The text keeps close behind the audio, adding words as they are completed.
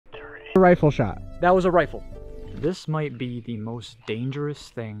rifle shot. That was a rifle. This might be the most dangerous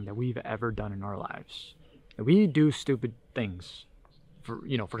thing that we've ever done in our lives. We do stupid things for,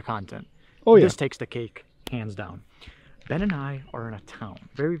 you know, for content. Oh yeah. This takes the cake, hands down. Ben and I are in a town,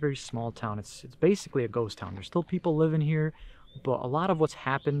 very, very small town. It's basically a ghost town. There's still people living here, but a lot of what's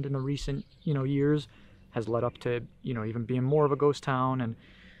happened in the recent, you know, years has led up to, you know, even being more of a ghost town. And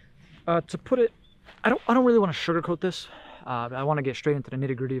to put it, I don't really want to sugarcoat this. I want to get straight into the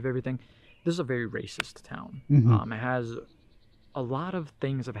nitty-gritty of everything. This is a very racist town. It has a lot of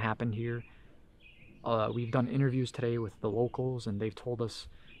things have happened here. We've done interviews today with the locals, and they've told us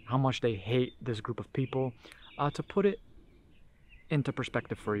how much they hate this group of people. To put it into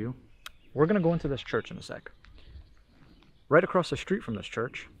perspective for you, we're going to go into this church in a sec. Right across the street from this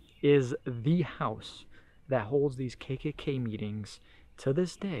church is the house that holds these KKK meetings to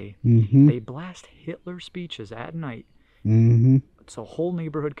this day. They blast Hitler speeches at night. So the whole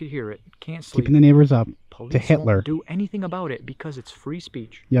neighborhood could hear it. Can't sleep. Keeping the neighbors up Police to Hitler. won't do anything about it because it's free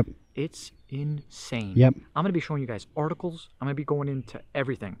speech. Yep. It's insane. Yep. I'm going to be showing you guys articles. I'm going to be going into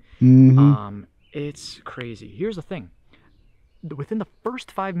everything. It's crazy. Here's the thing. Within the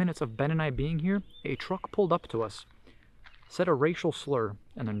first 5 minutes of Ben and I being here, a truck pulled up to us, said a racial slur,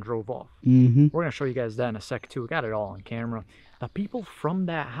 and then drove off. We're going to show you guys that in a sec too. We got it all on camera. The people from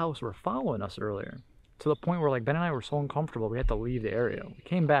that house were following us earlier, to the point where like Ben and I were so uncomfortable we had to leave the area. We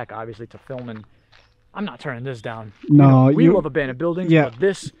came back obviously to film, and I'm not turning this down. No, we love abandoned buildings, but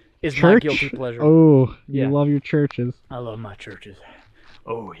this is my guilty pleasure. Oh, yeah. You love your churches. I love my churches.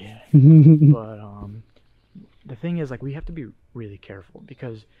 Oh yeah. But the thing is, like, we have to be really careful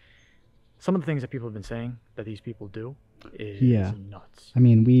because some of the things that people have been saying that these people do is nuts. I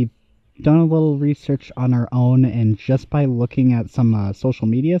mean, we've done a little research on our own, and just by looking at some social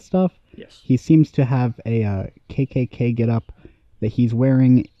media stuff, he seems to have a KKK getup that he's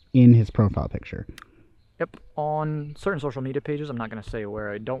wearing in his profile picture. Yep, on certain social media pages, I'm not going to say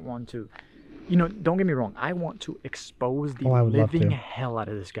where. I don't want to, you know, don't get me wrong. I want to expose the living hell out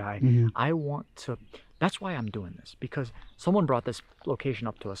of this guy. I want to, that's why I'm doing this, because someone brought this location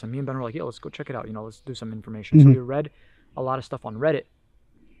up to us, and me and Ben were like, yo, let's go check it out. You know, let's do some information. So we read a lot of stuff on Reddit.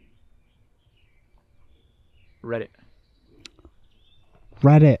 We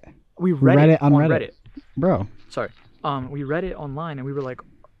read it on Reddit. Bro. Sorry. We read it online, and we were like,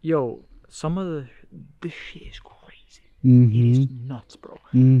 yo, some of this shit is crazy. It is nuts, bro.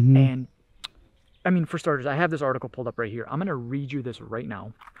 And I mean, for starters, I have this article pulled up right here. I'm gonna read you this right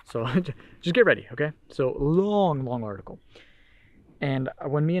now. So just get ready, okay? So long article. And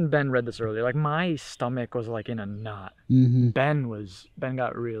when me and Ben read this earlier, like my stomach was like in a knot. Ben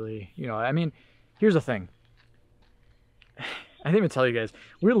got really, you know, I mean, here's the thing. I didn't even tell you guys.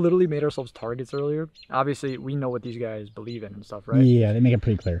 We literally made ourselves targets earlier. Obviously, we know what these guys believe in and stuff, right? Yeah, they make it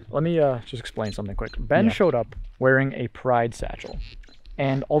pretty clear. Let me just explain something quick. Ben showed up wearing a Pride satchel.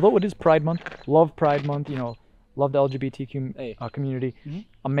 And although it is Pride Month, love Pride Month, you know, love the LGBTQ community,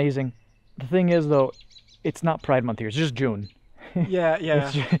 amazing. The thing is, though, it's not Pride Month here. It's just June. Yeah.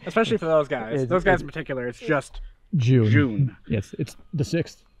 Especially for those guys. Those guys in particular, it's just June. Yes, it's the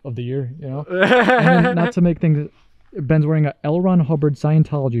 6th of the year, you know? And not to make things... Ben's wearing a L. Ron Hubbard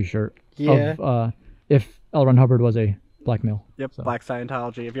Scientology shirt. Of, if L. Ron Hubbard was a black male. Yep, so. Black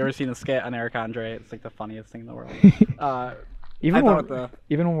Scientology. Have you ever seen a skit on Eric Andre? It's like the funniest thing in the world. Even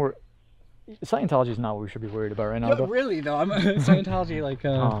when we're... Scientology is not what we should be worried about right now. No, really, though. I'm Scientology, like...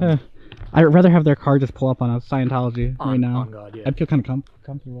 I'd rather have their car just pull up on a Scientology right now. On God, yeah. I'd feel kind of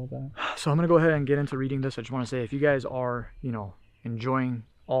comfortable with that. So I'm going to go ahead and get into reading this. I just want to say, if you guys are, you know, enjoying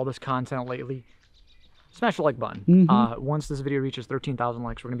all this content lately, smash the like button. Once this video reaches 13,000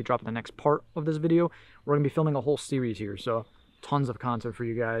 likes, we're going to be dropping the next part of this video. We're going to be filming a whole series here, so tons of content for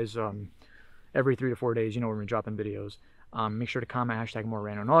you guys. Every 3 to 4 days, you know, we're going to be dropping videos. Make sure to comment hashtag more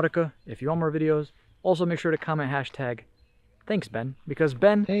Randonautica if you want more videos. Also, make sure to comment hashtag thanks, Ben, because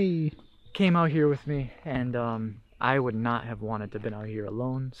Ben came out here with me, and I would not have wanted to have been out here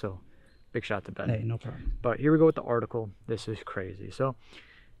alone, so big shout out to Ben. Hey, no problem. But here we go with the article. This is crazy. So,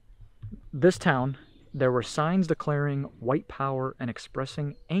 this town... There were signs declaring white power and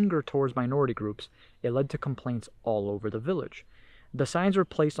expressing anger towards minority groups. It led to complaints all over the village. The signs were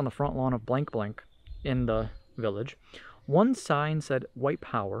placed on the front lawn of blank blank in the village. One sign said white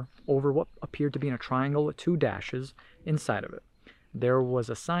power over what appeared to be in a triangle with 2 dashes inside of it. There was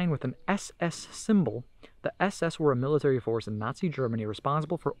a sign with an SS symbol. The SS were a military force in Nazi Germany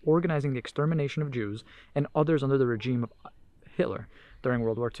responsible for organizing the extermination of Jews and others under the regime of Hitler during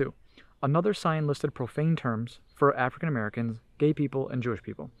World War II. Another sign listed profane terms for African Americans, gay people, and Jewish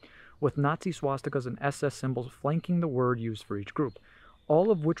people, with Nazi swastikas and SS symbols flanking the word used for each group. all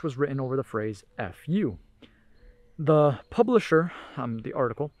of which was written over the phrase F you. The publisher, the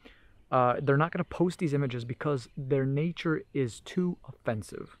article, they're not going to post these images because their nature is too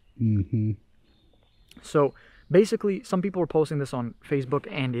offensive. Mm-hmm. So basically, some people were posting this on Facebook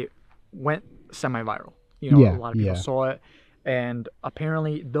and it went semi-viral. You know, a lot of people saw it. And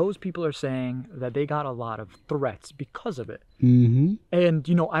apparently those people are saying that they got a lot of threats because of it. Mm-hmm. And,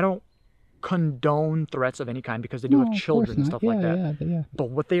 you know, I don't condone threats of any kind because they do it with children and stuff like that. Yeah.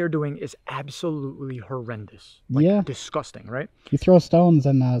 But what they are doing is absolutely horrendous. Like, disgusting, right? You throw stones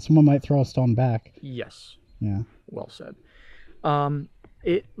and someone might throw a stone back. Yes. Yeah. Well said.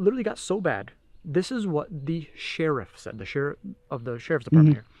 It literally got so bad. This is what the sheriff said, the sheriff of the sheriff's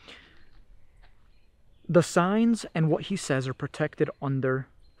department here. The signs and what he says are protected under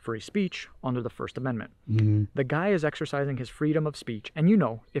free speech, under the First Amendment. The guy is exercising his freedom of speech. And you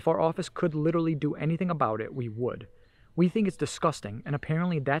know, if our office could literally do anything about it, we would. We think it's disgusting, and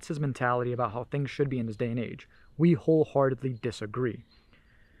apparently that's his mentality about how things should be in this day and age. We wholeheartedly disagree.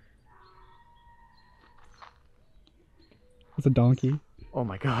 It's a donkey. Oh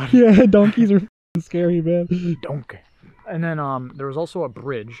my god. Yeah, donkeys are scary, man. Donkey. And then there was also a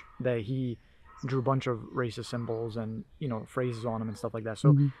bridge that he drew a bunch of racist symbols and, you know, phrases on them and stuff like that.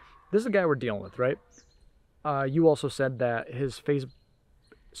 So this is the guy we're dealing with, right? You also said that his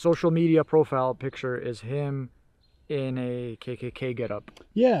social media profile picture is him in a KKK getup.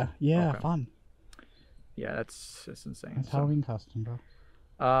 Yeah, okay. Fun. Yeah, that's insane. That's Halloween costume,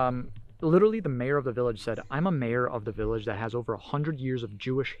 bro. Literally, the mayor of the village said, I'm a mayor of the village that has over 100 years of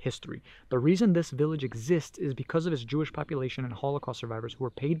Jewish history. The reason this village exists is because of its Jewish population and Holocaust survivors who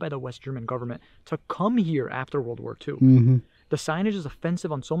were paid by the West German government to come here after World War II. The signage is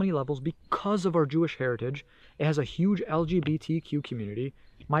offensive on so many levels because of our Jewish heritage. It has a huge LGBTQ community.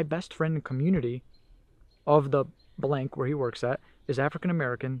 My best friend and community of the blank where he works at is African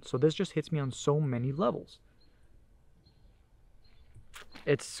American, so this just hits me on so many levels.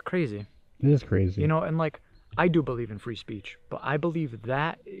 It's crazy. It is crazy. You know, and like, I do believe in free speech, but I believe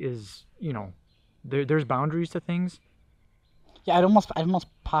that is, you know, there's boundaries to things. Yeah, I'd almost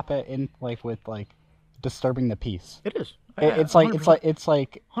pop it in like with like disturbing the peace. It is. It's like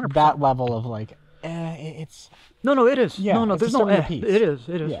 100%. That level of like, it's. No, it is. Yeah, no, there's no. The peace. It is.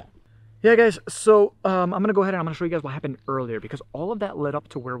 Yeah, guys. So I'm gonna go ahead and I'm gonna show you guys what happened earlier because all of that led up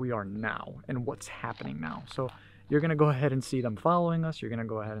to where we are now and what's happening now. So you're going to go ahead and see them following us. You're going to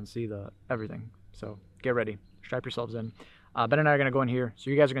go ahead and see everything. So get ready. Strap yourselves in. Ben and I are going to go in here. So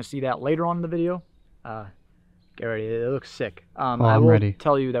you guys are going to see that later on in the video. Get ready. It looks sick. I will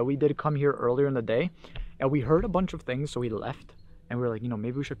tell you that we did come here earlier in the day. And we heard a bunch of things, so we left. And we were like, you know,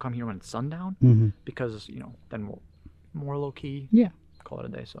 maybe we should come here when it's sundown. Because, you know, then we'll more low-key. Yeah. Call it a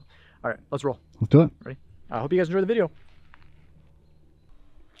day. So, all right. Let's roll. Let's do it. Ready? I hope you guys enjoy the video.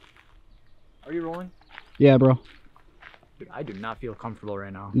 Are you rolling? Yeah, bro. Dude, I do not feel comfortable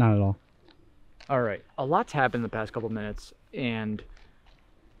right now. Not at all. All right, a lot's happened in the past couple minutes, and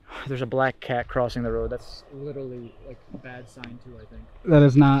there's a black cat crossing the road. That's literally like a bad sign too, I think. That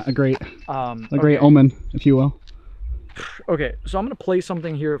is not a great, great omen, if you will. Okay, so I'm gonna play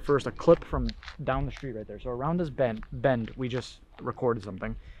something here first, a clip from down the street right there. So around this bend, we just recorded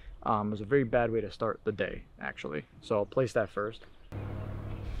something. It was a very bad way to start the day, actually. So I'll place that first.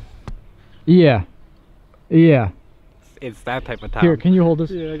 Yeah. It's that type of town. Here, can you hold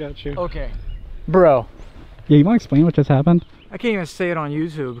this? Yeah, I got you. Okay. Bro. Yeah, you want to explain what just happened? I can't even say it on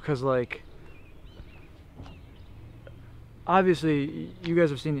YouTube because, like, obviously, you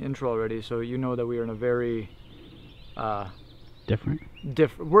guys have seen the intro already, so you know that we are in a very, different.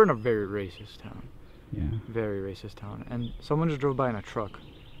 We're in a very racist town. Yeah. Very racist town. And someone just drove by in a truck,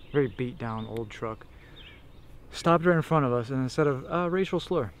 very beat down old truck, stopped right in front of us, and instead of racial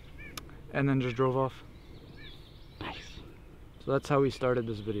slur, and then just drove off. Nice. So that's how we started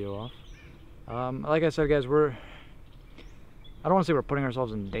this video off. Like I said, guys, I don't want to say we're putting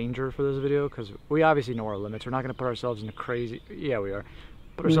ourselves in danger for this video, because we obviously know our limits. We're not going to put ourselves in crazy, yeah, we are,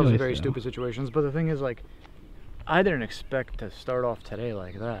 put ourselves in very stupid situations. But the thing is, like, I didn't expect to start off today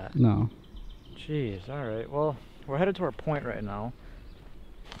like that. No. Jeez, all right. Well, we're headed to our point right now.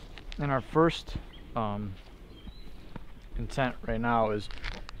 And our first intent right now is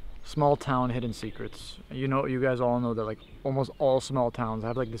small town hidden secrets. You know, you guys all know that, like, almost all small towns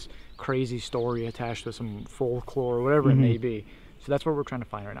have, like, this crazy story attached with some folklore or whatever it may be. So that's what we're trying to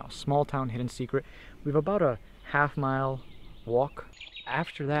find right now. Small town hidden secret. We have about a half-mile walk.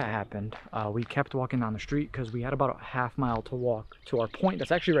 After that happened, we kept walking down the street because we had about a half-mile to walk to our point.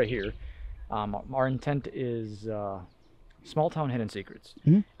 That's actually right here. Our intent is small town hidden secrets.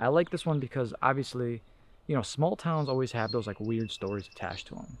 I like this one because obviously, you know, small towns always have those like weird stories attached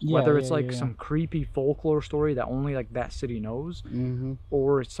to them. Whether it's like some creepy folklore story that only like that city knows,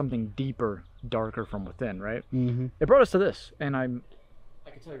 or it's something deeper, darker from within, right? It brought us to this, and I can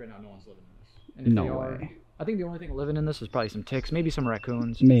tell you right now, no one's living in this. And if No way. I think the only thing living in this is probably some ticks, maybe some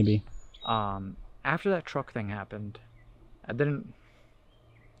raccoons. Maybe. After that truck thing happened, I didn't.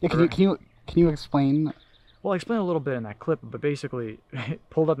 Yeah, can you explain? Well, I explained a little bit in that clip, but basically, it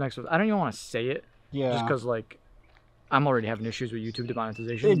pulled up next to us. I don't even want to say it. Yeah. Just because, like, I'm already having issues with YouTube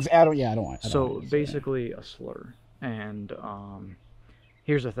demonetization. I don't want. So basically, a slur. And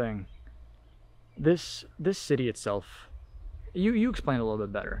here's the thing. This city itself. You explained it a little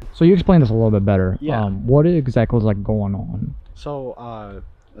bit better. So you explained this a little bit better. Yeah. What exactly was like going on? So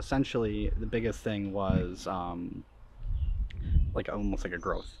essentially, the biggest thing was like almost like a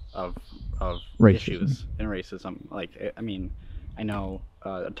growth of issues and racism. Like, I mean, I know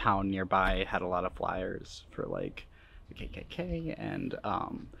a town nearby had a lot of flyers for like the KKK and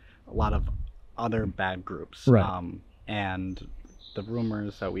a lot of other bad groups. Right. And the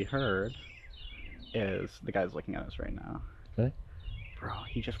rumors that we heard is the guy's looking at us right now. Okay. Bro,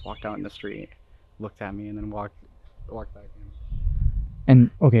 he just walked out in the street, looked at me, and then walked back in.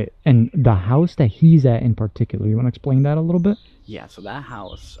 And okay, and the house that he's at in particular, you want to explain that a little bit? Yeah, so that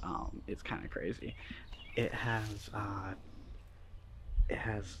house is kind of crazy. It has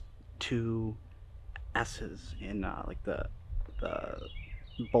 2 S's in like the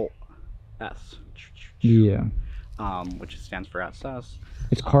bolt S. Yeah. Which stands for SS.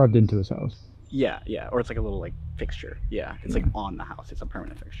 It's carved into his house. Yeah, or it's like a little like fixture. Yeah, it's like on the house. It's a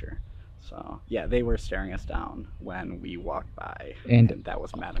permanent fixture. So yeah, they were staring us down when we walked by, and that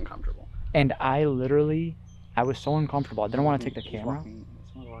was mad uncomfortable. And I was so uncomfortable. I didn't want to take the camera.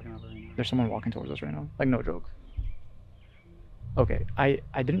 Someone's walking over right now. There's someone walking towards us right now. Like, no joke. Okay, I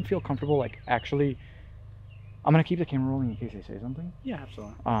didn't feel comfortable. Like, actually, I'm gonna keep the camera rolling in case they say something. Yeah,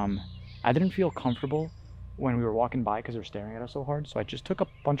 absolutely. I didn't feel comfortable when we were walking by because they were staring at us so hard. So I just took a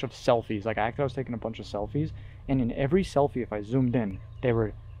bunch of selfies. Like, I acted I was taking a bunch of selfies, and in every selfie, if I zoomed in, they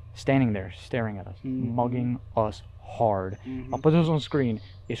were standing there staring at us, mugging us hard. I'll put this on screen.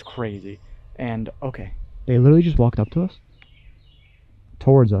 It's crazy. And okay, they literally just walked up to us,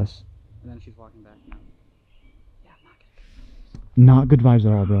 towards us. And then she's walking back now. Yeah, not good vibes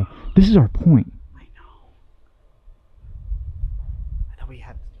at all, bro. This is our point. I know. I thought we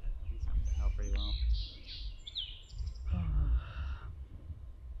had something out pretty well.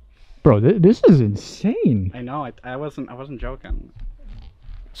 Bro, this is insane. I know. I wasn't joking.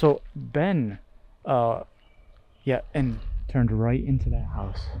 So Ben, yeah, and turned right into that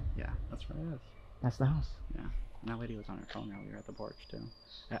house. Yeah, that's where it is. That's the house. Yeah, and that lady was on her phone earlier at the porch too.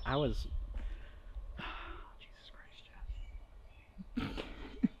 I was. Jesus Christ,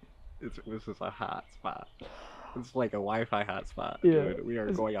 Jeff. This is a hot spot. It's like a Wi-Fi hotspot. Yeah, dude. We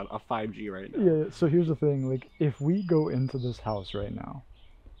are going on a 5G right now. Yeah. So here's the thing. Like, if we go into this house right now,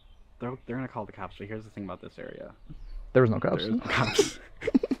 they're gonna call the cops. But here's the thing about this area. There was no cops. There is no cops.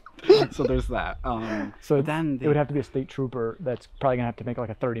 So there's that. So then it would have to be a state trooper that's probably gonna have to make like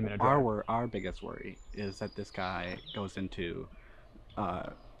a 30-minute drive. Our biggest worry is that this guy goes into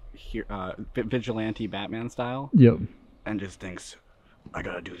vigilante Batman style. Yep. And just thinks, I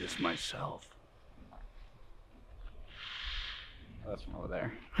gotta do this myself. That's from over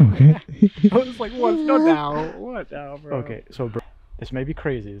there. Okay. I was like, what now, bro? Okay, so bro, this may be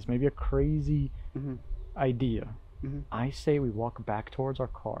crazy. This may be a crazy idea. I say we walk back towards our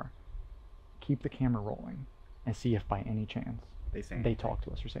car, keep the camera rolling, and see if by any chance they talk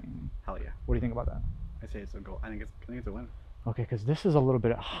to us or say anything. Hell yeah. What do you think about that? I say it's a goal. I think it's a win. Okay, because this is a little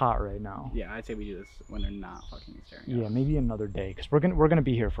bit hot right now. Yeah, I'd say we do this when they're not fucking staring at us. Yeah, maybe another day, because we're gonna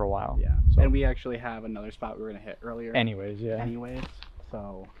be here for a while. Yeah. So. And we actually have another spot we were gonna hit earlier. Anyways,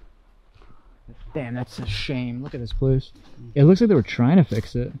 so. Damn, that's a shame. Look at this place. It looks like they were trying to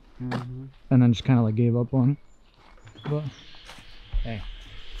fix it, and then just kind of like gave up on it. But hey,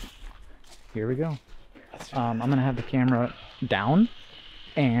 here we go. I'm gonna have the camera down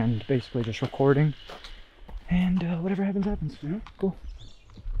and basically just recording, and whatever happens happens. Cool.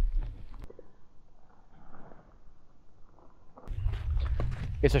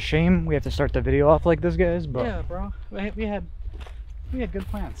 It's a shame we have to start the video off like this, guys, but yeah, bro, we had good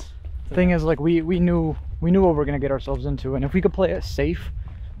plans. Thing is, like, we knew what we're gonna get ourselves into, and if we could play it safe,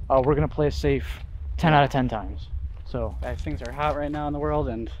 we're gonna play it safe 10 out of 10 times. So things are hot right now in the world,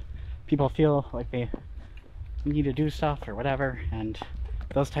 and people feel like they need to do stuff or whatever, and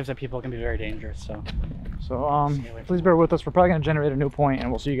those types of people can be very dangerous. So please bear with us. We're probably gonna generate a new point, and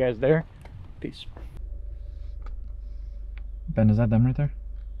we'll see you guys there. Peace. Ben, is that them right there?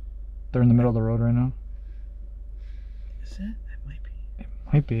 They're in the middle of the road right now. Is it? It might be. It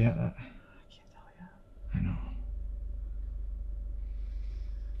might be. I can't tell you. I know.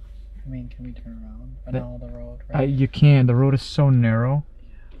 I mean, can we turn around? I know the road, right? You can. The road is so narrow.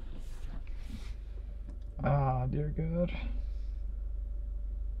 Ah, dear God.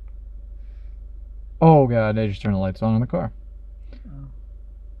 Oh God, they just turned the lights on in the car.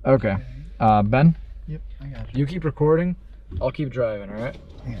 Oh. Okay. Ben? Yep, I got you. You keep recording. I'll keep driving, alright?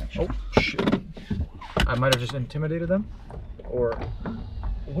 I got you. Oh, shit. I might have just intimidated them. Or,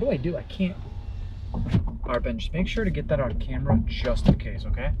 what do? I can't. Alright, Ben, just make sure to get that on camera just in case,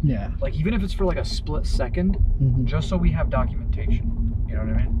 okay? Yeah. Like, even if it's for like a split second, just so we have documentation. You know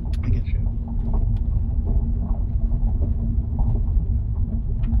what I mean? I get you.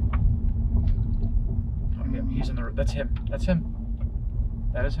 Oh, yeah, he's in the. That's him. That's him.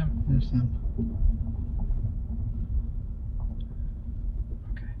 That is him. There's him.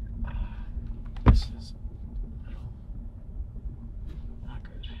 Okay. This is not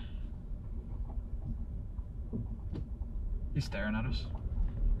good. He's staring at us.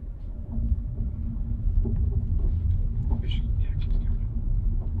 We should, yeah, keep the camera.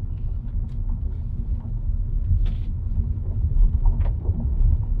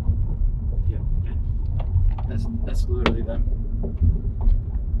 Yeah, that's literally them.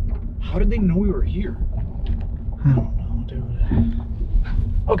 How did they know we were here? I don't know,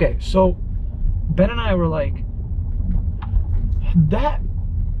 dude. Okay, so Ben and I were like,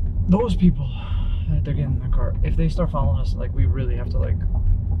 those people, they're getting in the car. If they start following us, like, we really have to, like,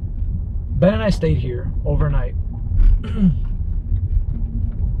 Ben and I stayed here overnight. And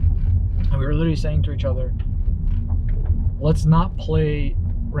we were literally saying to each other, let's not play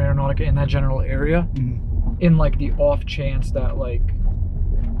Randonautica in that general area, in, like, the off chance that, like,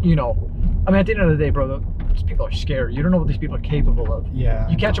 you know, I mean, at the end of the day, bro, these people are scary. You don't know what these people are capable of. Yeah.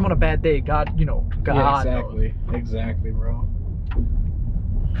 You catch them on a bad day, God, you know, God exactly. knows. Exactly, bro.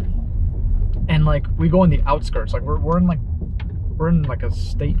 And, like, we go in the outskirts. Like, we're in like a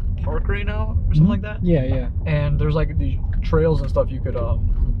state park right now or something like that. Yeah, yeah. And there's like these trails and stuff you could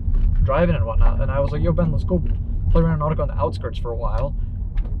drive in and whatnot. And I was like, yo, Ben, let's go play Randonautica on the outskirts for a while.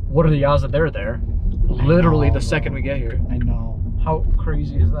 What are the odds that they're there? Literally the second we get here. I know. How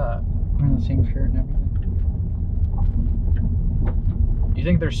crazy is that? We're in the same shirt and everything. You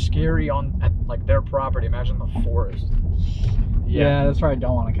think they're scary at like their property? Imagine the forest. Yeah, that's why I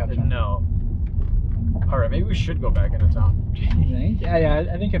don't want to catch them. No. All right, maybe we should go back into town. You think? Yeah,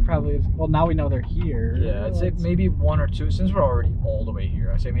 I think it probably is. Well, now we know they're here. Yeah, I'd say maybe 1 or 2. Since we're already all the way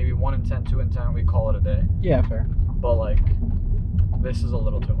here, I'd say maybe 1 in 10, 2 in 10. We call it a day. Yeah, fair. But like, this is a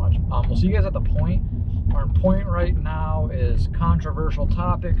little too much. We'll see you guys at the point. Our point right now is controversial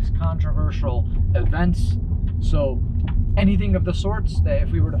topics, controversial events. So anything of the sorts that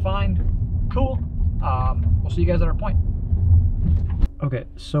if we were to find, cool. We'll see you guys at our point. Okay,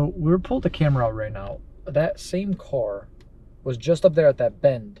 so we're pulled the camera out right now. That same car was just up there at that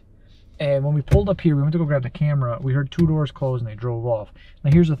bend. And when we pulled up here, we went to go grab the camera. We heard 2 doors close and they drove off.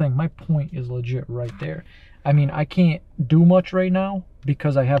 Now here's the thing, my point is legit right there. I mean, I can't do much right now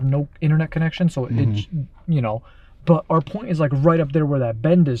because I have no internet connection. So it's, you know, but our point is like right up there where that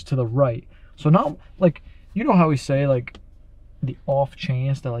bend is to the right. So now, like, you know how we say like the off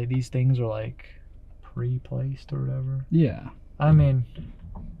chance that like these things are like pre-placed or whatever? Yeah. I mean,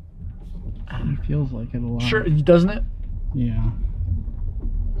 it feels like it a lot. Sure, doesn't it? Yeah.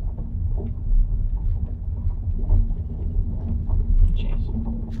 Jeez.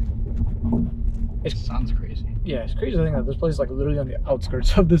 It sounds crazy. Yeah, it's crazy to think that this place is like literally on the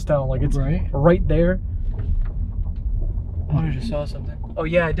outskirts of this town. Like it's right there. Oh, I just saw something. Oh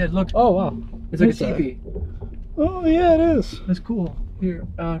yeah, I did. Look. Oh wow. It's like a teepee. Oh yeah, it is. That's cool. Here,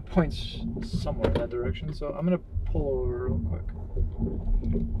 points somewhere in that direction. So I'm gonna pull over real quick.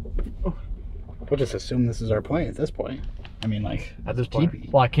 Oh. We'll just assume this is our point at this point. I mean, like at this point. Teepee.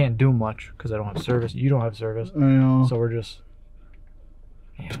 Well, I can't do much because I don't have service. You don't have service. I know. So we're just.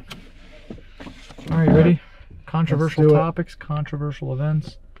 Yeah. All right, ready? Controversial topics, controversial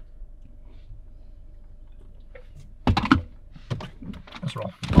events. Let's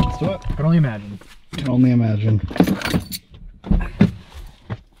roll. Let's do it. I can only imagine. Can only imagine.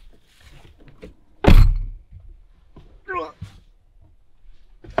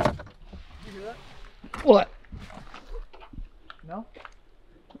 What? No?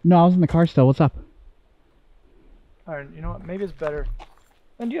 No, I was in the car still. What's up? All right, you know what? Maybe it's better.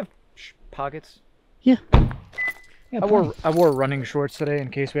 And do you have pockets? Yeah. I wore running shorts today in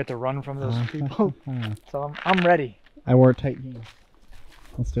case we had to run from those people. So I'm ready. I wore tight jeans.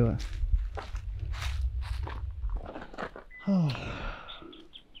 Let's do it.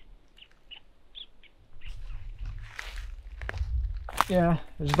 Yeah,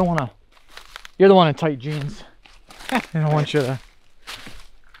 I just don't want to. You're the one in tight jeans. I don't want you to.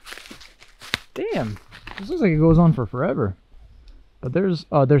 Damn, this looks like it goes on for forever. But there's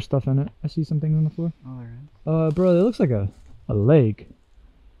stuff in it. I see some things on the floor. Oh, there is. Bro, it looks like a leg.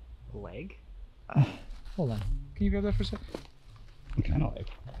 Leg? Hold on. Can you grab that for a sec? What kind of leg?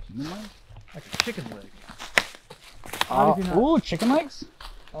 Like a chicken leg. Ooh, chicken legs?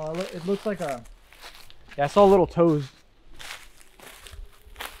 It looks like a. Yeah, I saw little toes.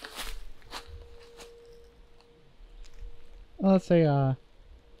 Oh, let's say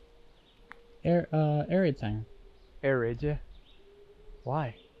air raid siren. Air raids, yeah.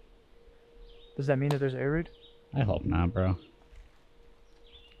 Why? Does that mean that there's air raid? I hope not, bro.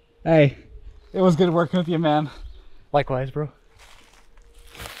 Hey, it was good working with you, man. Likewise, bro.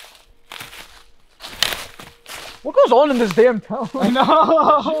 What goes on in this damn town? I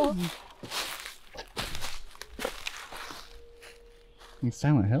know. These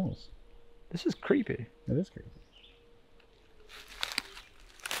Silent Hills. This is creepy. It is creepy.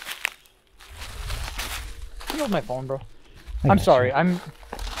 Can you hold my phone, bro? I'm sorry.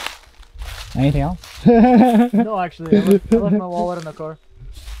 Anything else? No, actually, I left my wallet in the car.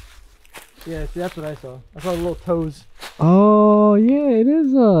 Yeah, see, that's what I saw. I saw the little toes. Oh yeah, it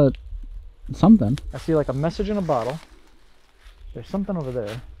is something. I see like a message in a bottle. There's something over there.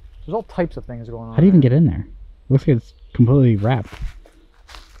 There's all types of things going on. How do you even get in there? It looks like it's completely wrapped.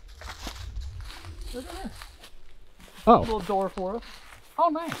 Look at this. Oh. A little door for us. Oh,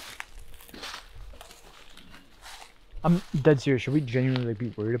 nice. I'm dead serious. Should we genuinely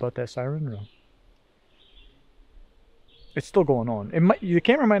be worried about that siren? Or no? It's still going on. It might. The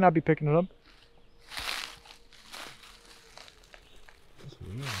camera might not be picking it up. That's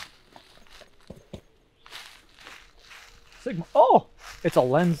weird. Sigma. Oh, it's a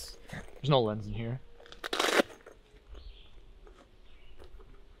lens. There's no lens in here.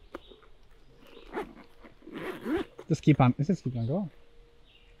 Just keep on. Just keep on going.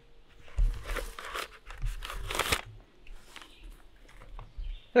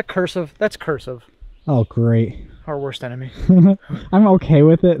 That cursive. That's cursive. Oh, great. Our worst enemy. I'm okay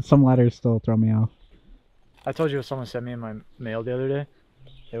with it. Some letters still throw me off. I told you what someone sent me in my mail the other day.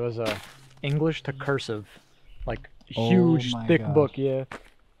 It was English to cursive, like huge, thick book. Yeah.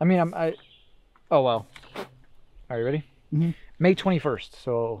 I mean, Oh well. Are you ready? Mm-hmm. May 21st.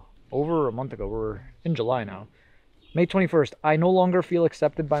 So over a month ago. We're in July now. May 21st. I no longer feel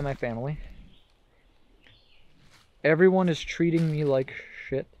accepted by my family. Everyone is treating me like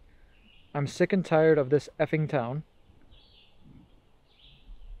shit. I'm sick and tired of this effing town.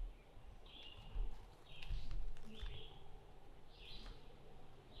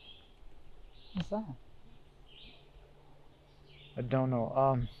 What's that? I don't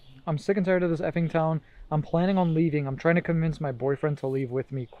know. I'm sick and tired of this effing town. I'm planning on leaving. I'm trying to convince my boyfriend to leave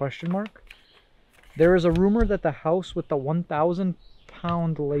with me. ? There is a rumor that the house with the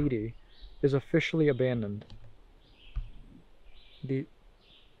 1,000-pound lady is officially abandoned. The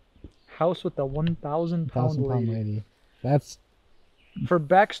house with the 1,000-pound lady. That's for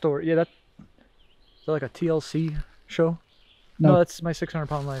backstory. Yeah, is that like a TLC show? No, that's My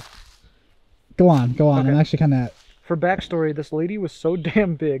 600-Pound Life. Go on. Okay. I'm actually kind of. For backstory, this lady was so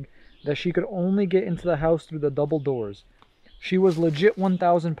damn big that she could only get into the house through the double doors. She was legit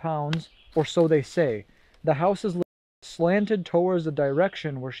 1,000 pounds, or so they say. The house is slanted towards the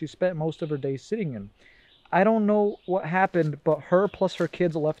direction where she spent most of her days sitting in. I don't know what happened, but her plus her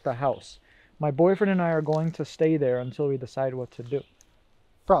kids left the house. My boyfriend and I are going to stay there until we decide what to do.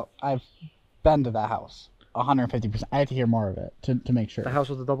 Bro, I've been to that house 150%. I have to hear more of it to make sure. The house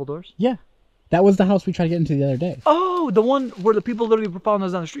with the double doors? Yeah. That was the house we tried to get into the other day. Oh, the one where the people literally found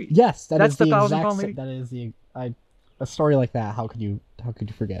us down the street. Yes, that's the 1,000-pound lady. That is a story like that. How could you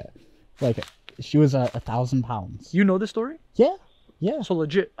forget? Like, she was 1,000 pounds. You know the story? Yeah. So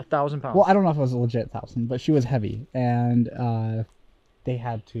legit 1,000 pounds. Well, I don't know if it was a legit 1,000, but she was heavy, and they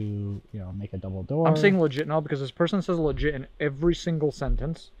had to, make a double door. I'm saying legit now because this person says legit in every single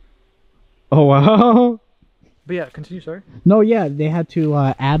sentence. Oh wow. But yeah, continue, sorry. No, yeah, they had to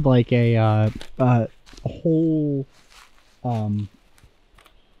add like a whole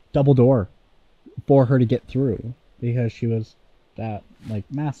double door for her to get through because she was that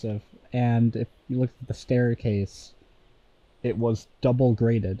massive. And if you look at the staircase, it was double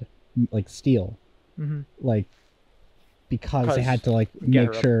graded, like steel, because they had to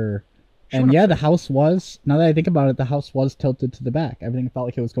make sure. And yeah, the house was. Now that I think about it, the house was tilted to the back. Everything felt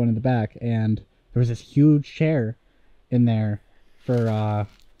like it was going to the back, and there was this huge chair in there for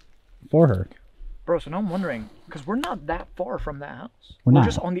her. Bro, so now I'm wondering, because we're not that far from that house. We're not.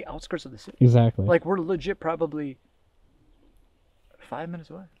 Just on the outskirts of the city. Exactly. Like, we're legit probably 5 minutes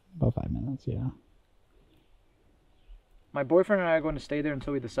away. About 5 minutes, yeah. My boyfriend and I are going to stay there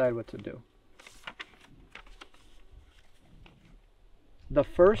until we decide what to do. The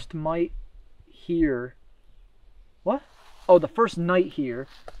first night here... What? Oh, the first night here,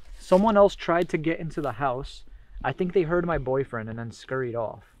 someone else tried to get into the house. I think they heard my boyfriend and then scurried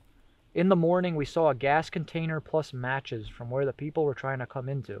off. In the morning, we saw a gas container plus matches from where the people were trying to come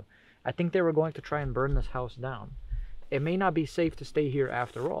into. I think they were going to try and burn this house down. It may not be safe to stay here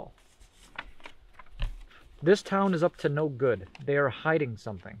after all. This town is up to no good. They are hiding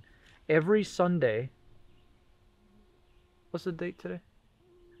something. Every Sunday... What's the date today?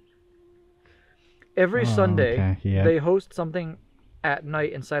 Every Sunday, they host something at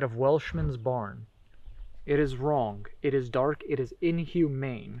night inside of Welshman's barn. It is wrong. It is dark. It is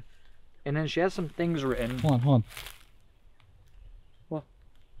inhumane. And then she has some things written. Hold on. What?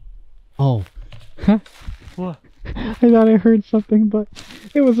 Oh. What? I thought I heard something, but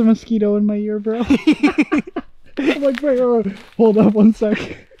it was a mosquito in my ear, bro. I'm like, wait, hold up 1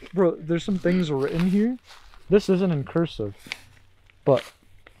 sec. Bro, there's some things written here. This isn't in cursive, but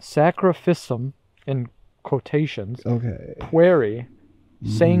sacrificum in quotations. Okay. Query,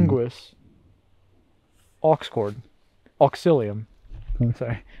 sanguis, auxilium.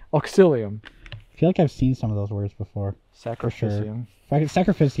 Sorry, auxilium. I feel like I've seen some of those words before. Sacrificium. Sure.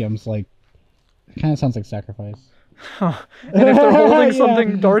 Sacrificium's like, it kind of sounds like sacrifice. And if they're holding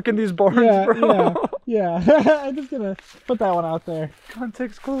something dark in these barns, bro. Yeah. I'm just gonna put that one out there.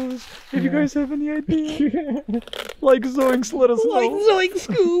 Context clues. If you guys have any idea. Like Zoinks, let us know. Like Zoinks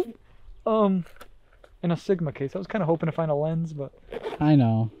Scoop. In a Sigma case. I was kind of hoping to find a lens, but... I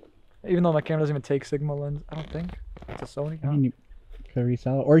know. Even though my camera doesn't even take Sigma lens, I don't think. It's a Sony. I mean, you could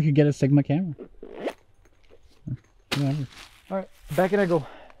resell it. Or you could get a Sigma camera. Whatever. Alright, back in I go.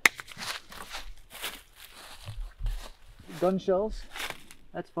 Gun shells.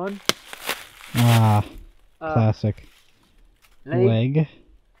 That's fun. Ah, classic. Leg.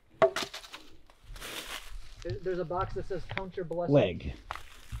 There's a box that says count your blessings. Leg.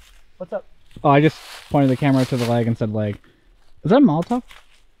 What's up? Oh, I just pointed the camera to the leg and said leg. Is that a Molotov?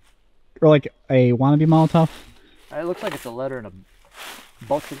 Or like a wannabe Molotov? It looks like it's a letter in a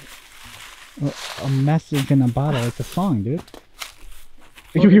bucket. A message in a bottle. It's a song, dude.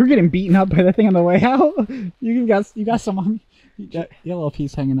 You were getting beaten up by that thing on the way out. You got some on you. You got a little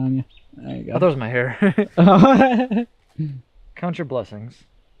piece hanging on you. There you go. Oh, that was my hair. Count your blessings.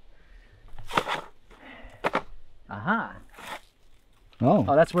 Aha.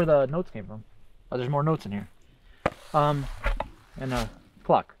 Oh, that's where the notes came from. Oh, there's more notes in here. And a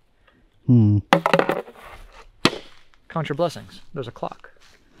clock. Count your blessings. There's a clock.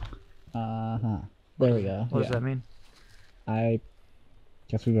 There we go. What does that mean? I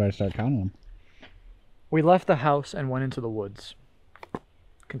guess we better start counting them. We left the house and went into the woods.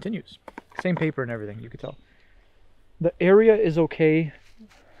 Continues. Same paper and everything, you could tell. The area is okay,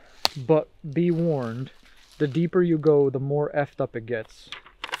 but be warned, the deeper you go, the more effed up it gets.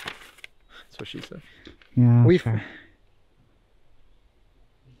 That's what she said. Yeah,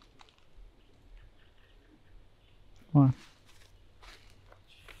 What?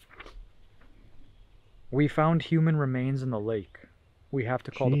 We found human remains in the lake. We have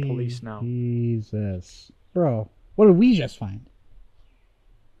to call the police now. Jesus. Bro, what did we just find?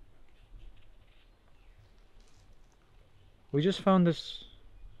 We just found this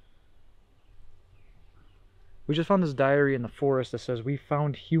diary in the forest that says, we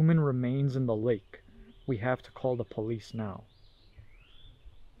found human remains in the lake. We have to call the police now.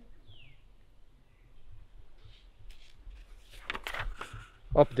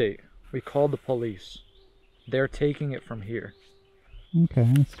 Update. We called the police. They're taking it from here. Okay,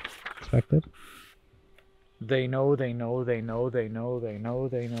 that's expected. They know.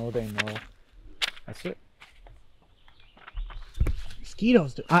 That's it.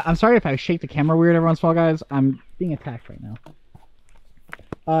 Mosquitoes. I'm sorry if I shake the camera weird every once in a while, guys. I'm being attacked right now.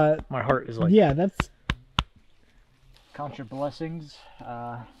 My heart is like... Yeah, that's... Count your blessings.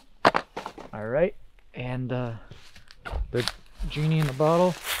 Alright. And, the genie in the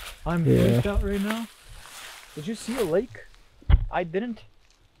bottle. I'm freaked out right now. Did you see a lake? I didn't.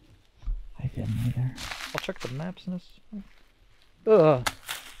 I didn't either. I'll check the maps in this. Ugh.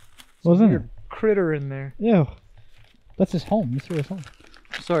 Wasn't weird critter in there. Ew. That's his home. This is his home.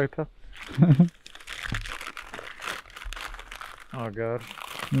 Sorry, pal. Oh, God.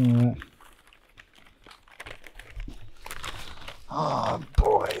 What? Oh,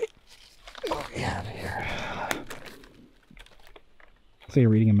 boy. Let me out of here. It's like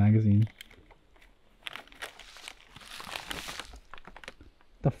reading a magazine.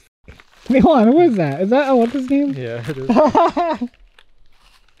 The f. Wait, hold on. What is that? Is that what's his name? Yeah, it is.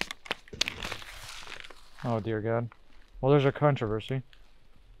 Oh, dear God. Well, there's a controversy.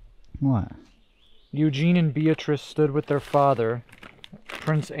 What? Eugene and Beatrice stood with their father,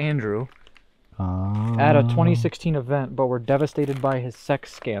 Prince Andrew, at a 2016 event, but were devastated by his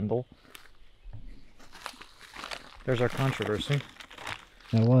sex scandal. There's our controversy.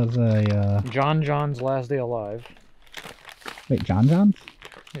 That was a, John John's last day alive. Wait, John John's?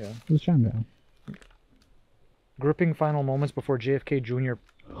 Yeah. Who's John John? Gripping final moments before JFK Jr.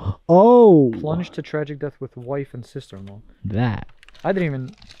 Oh! plunged to tragic death with wife and sister-in-law. That. I didn't even...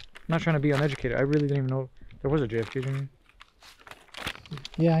 I'm not trying to be uneducated. I really didn't even know there was a JFK Jr.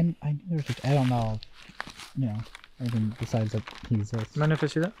 Yeah, I knew there was I don't know. You know, anything besides that he exists. Mind if I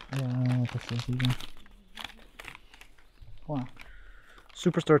see that? Yeah, I don't know if this is even. Wow.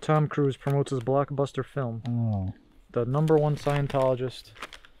 Superstar Tom Cruise promotes his blockbuster film. Oh. The #1 Scientologist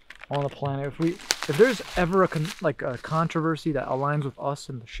on the planet. If there's ever a controversy that aligns with us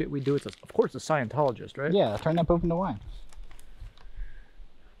and the shit we do, it's of course a Scientologist, right? Yeah, turn that poop into wine.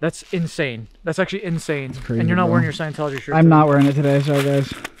 That's insane. That's actually insane. Crazy, and you're not bro. wearing your Scientology shirt. I'm not wearing it today, sorry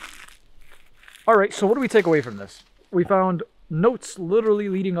guys. Alright, so what do we take away from this? We found notes literally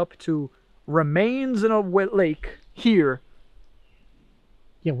leading up to remains in a wet lake here.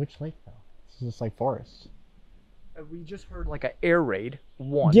 Yeah, which lake though? This is just like forest. We just heard like an air raid.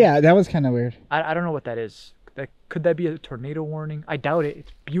 One. Yeah, that was kind of weird. I don't know what that is. Could that be a tornado warning? I doubt it.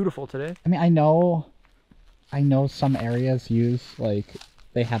 It's beautiful today. I mean, I know some areas use like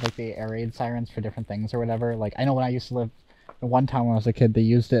they have like the air raid sirens for different things or whatever. Like I know when I used to live in one town when I was a kid, they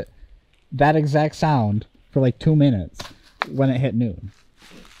used that exact sound for like 2 minutes when it hit noon.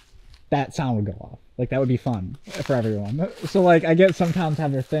 That sound would go off. Like that would be fun for everyone. So like I get some towns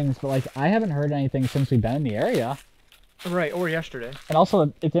have their things, but like I haven't heard anything since we've been in the area. Right, or yesterday. And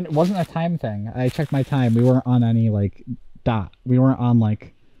also it wasn't a time thing. I checked my time. We weren't on any like dot. We weren't on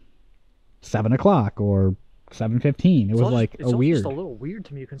like 7 o'clock or 7:15. It was like it's weird. It's just a little weird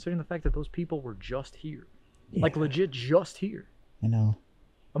to me considering the fact that those people were just here. Yeah. Like legit just here. I know.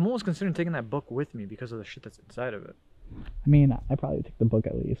 I'm almost considering taking that book with me because of the shit that's inside of it. I mean, I probably take the book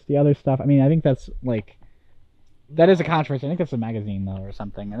at least. The other stuff, I mean, I think that's like, that is a controversy. I think it's a magazine though or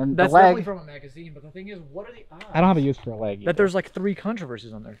something. And then that's the leg, definitely from a magazine, but the thing is, what are the odds? I don't have a use for a leg. That there's like 3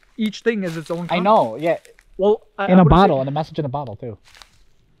 controversies on there. Each thing is its own controversy. I know, yeah. Well, in a bottle, and a message in a bottle too.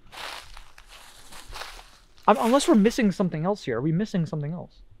 Unless we're missing something else here. Are we missing something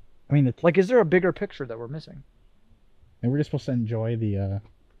else? I mean, like, is there a bigger picture that we're missing? Maybe we're just supposed to enjoy the,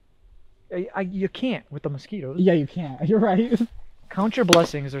 You can't with the mosquitoes. Yeah, you can't. You're right. Count your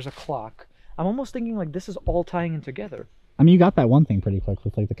blessings. There's a clock. I'm almost thinking like this is all tying in together. I mean, you got that one thing pretty quick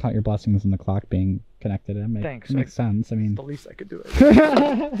with like the count your blessings and the clock being connected. Thanks. It makes sense. I mean, the least I could do.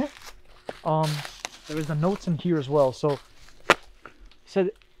 There was the notes in here as well. So, it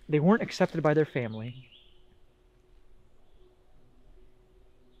said they weren't accepted by their family.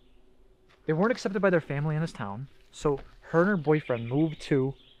 They weren't accepted by their family in this town. So her and her boyfriend moved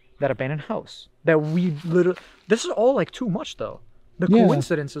to that abandoned house. That we literally. This is all like too much though. The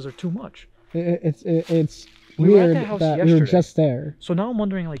coincidences are too much. It's we were weird at that house that yesterday. we were just there. So now I'm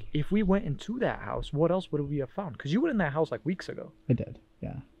wondering, like, if we went into that house, what else would we have found? Because you went in that house like weeks ago. I did,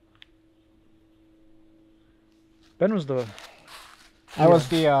 yeah. Ben was the... I was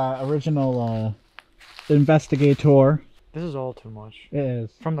the original investigator. This is all too much. It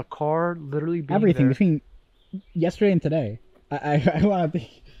is. From the car, literally being everything there. between yesterday and today. I want to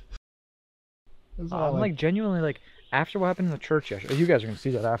be... I'm like genuinely like, after what happened in the church yesterday, you guys are going to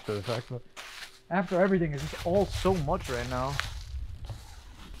see that after the fact, but after everything, it's just all so much right now.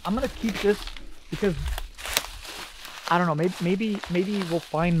 I'm going to keep this because, I don't know, maybe we'll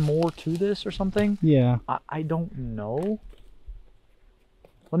find more to this or something. Yeah. I don't know.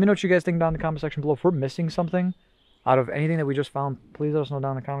 Let me know what you guys think down in the comment section below. If we're missing something out of anything that we just found, please let us know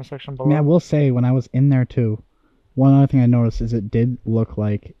down in the comment section below. I mean, I will say, when I was in there too, one other thing I noticed is it did look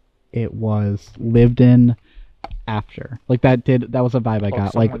like it was lived in after. Like that was a vibe I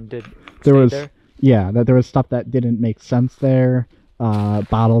got. Like there was there? Yeah, that there was stuff that didn't make sense there.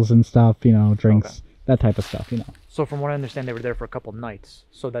 Bottles and stuff, you know, drinks, that type of stuff, you know. So from what I understand, they were there for a couple nights.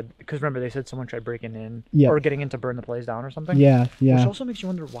 So that, because remember they said someone tried breaking in or getting in to burn the place down or something? Yeah, yeah. Which also makes you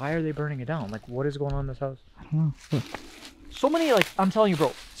wonder, why are they burning it down? Like, what is going on in this house? I don't know. So many, like, I'm telling you,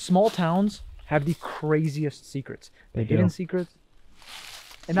 bro, small towns have the craziest secrets. The hidden secrets.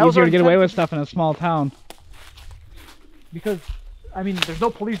 And that was easier to get away with stuff in a small town. Because, I mean, there's no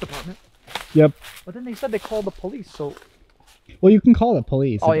police department. Yep. But then they said they called the police, so... Well, you can call the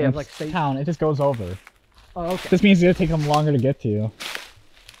police. Oh, yeah, like state... town. It just goes over. Oh, okay. This means it's going to take them longer to get to you.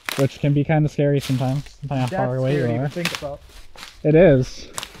 Which can be kind of scary sometimes, depending on how far away you are. To think about. It is.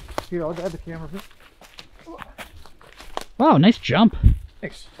 Here, I'll grab the camera. Wow, nice jump.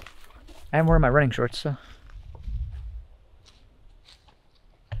 Thanks. I'm wearing my running shorts, so.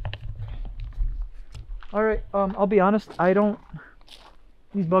 Alright, I'll be honest,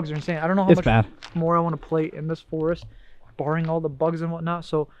 these bugs are insane. I don't know how much more I want to play in this forest, barring all the bugs and whatnot,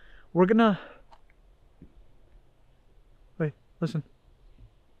 so we're gonna... Wait, listen.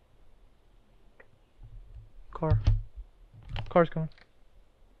 Car's coming.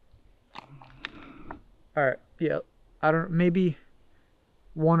 Alright, yeah, maybe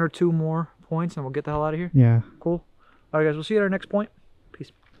 1 or 2 more points and we'll get the hell out of here. Yeah. Cool. Alright guys, we'll see you at our next point.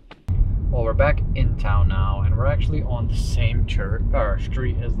 Peace. Well, we're back in town now, and we're actually on the same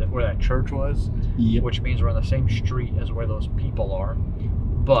street as where that church was. Yep. Which means we're on the same street as where those people are.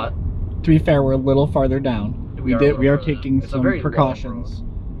 But to be fair, we're a little farther down. We are taking some precautions.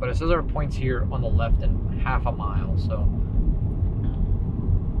 Road, but it says our points here on the left in half a mile, so.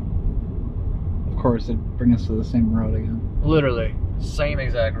 Of course, it brings us to the same road again. Literally, same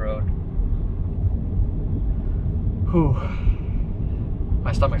exact road. Whew.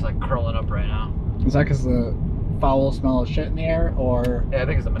 My stomach's like curling up right now. Is that because the foul smell of shit in the air, or? Yeah, I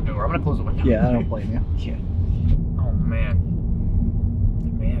think it's the manure. I'm gonna close the window. Yeah, I don't blame you. Yeah. Oh man.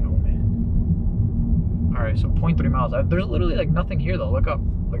 Man, oh man. Alright, so 0.3 miles. There's literally like nothing here though. Look up.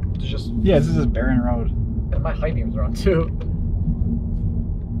 Like, there's just. Yeah, this is just barren road. And my high beams are on too.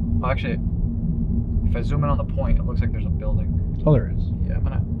 Oh, actually, if I zoom in on the point, it looks like there's a building. Oh, there is. Yeah, I'm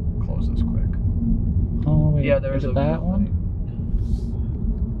gonna close this quick. Oh, wait. Yeah, there is that building. One?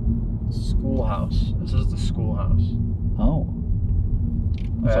 Schoolhouse. This is the schoolhouse. Oh.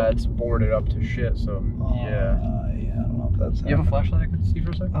 It's boarded up to shit, so yeah. Yeah, I don't know if that's. You have a flashlight I can see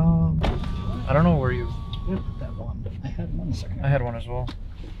for a second? I don't know where you. That one. I had one a second. I had one as well.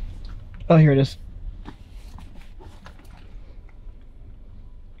 Oh, here it is.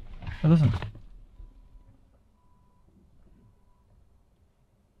 Hey, listen.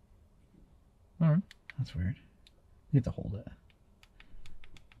 Alright. That's weird. You have to hold it.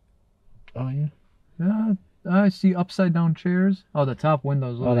 Oh, yeah? Yeah, I see upside down chairs. Oh, the top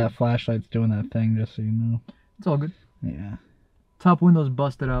window's Oh, that flashlight's doing that thing, just so you know. It's all good. Yeah. Top window's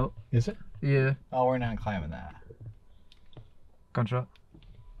busted out. Is it? Yeah. Oh, we're not climbing that. Gunshot.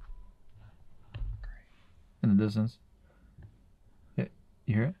 In the distance. Yeah,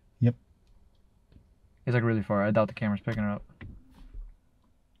 you hear it? Yep. It's like really far. I doubt the camera's picking it up.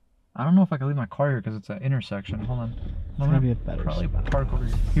 I don't know if I can leave my car here because it's an intersection. Hold on. It's gonna be a better probably spot. park over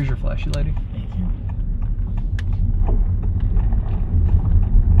here. Here's your flashy lady. Thank you.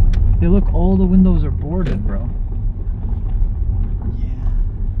 Hey, look, all the windows are boarded, bro. Yeah.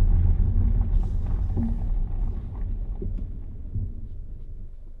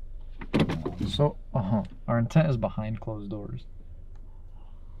 So, our intent is behind closed doors.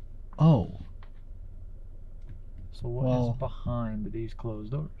 Oh. So what is behind these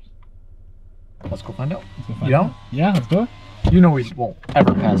closed doors? Let's go find out. You down? Yeah, let's do it. You know we won't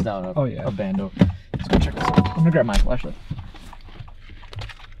ever pass down a bando. Let's go check this out. I'm gonna grab my flashlight.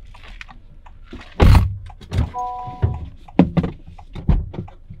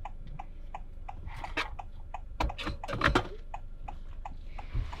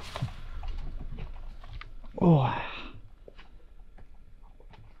 Oh.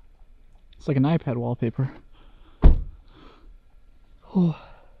 It's like an iPad wallpaper. Oh.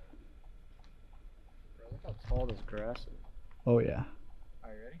 Look how tall this grass is. Oh yeah.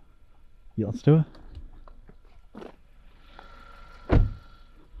 Are you ready? Yeah, let's do it.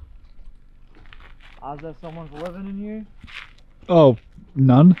 Odds that someone's living in here? Oh,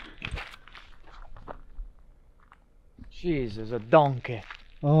 none? Jeez, there's a donkey.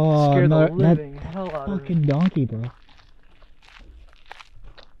 Oh, scared no, the living hell out of me. Fucking donkey, bro.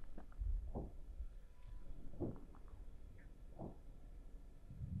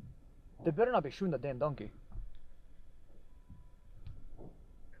 They better not be shooting the damn donkey.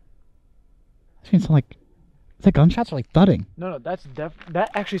 It sounds like... It's like gunshots or like thudding. No,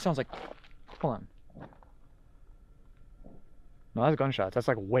 that actually sounds like... Hold on. No, that's gunshots. That's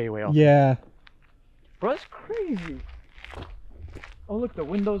like way off. Yeah. Bro, that's crazy. Oh, look, the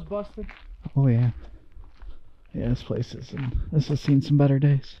window's busted. Oh, yeah. Yeah, this place is... This has seen some better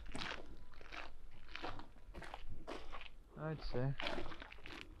days. I'd say.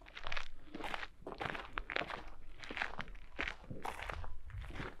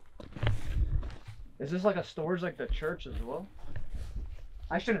 Is this like a storage like the church as well?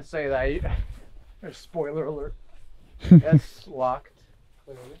 I shouldn't say that. There's spoiler alert. That's locked.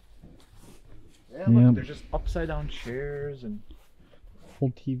 Clearly. Yeah, look, there's just upside down chairs and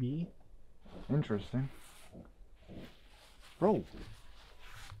old TV. Interesting. Bro.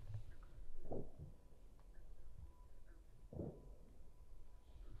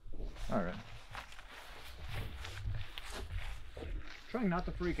 trying not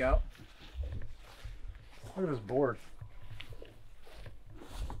to freak out. Look at this board.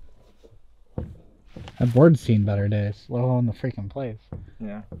 That board's seen better days, let alone the freaking place.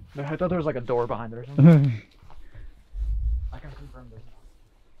 Yeah. I thought there was like a door behind it or something. I can confirm this.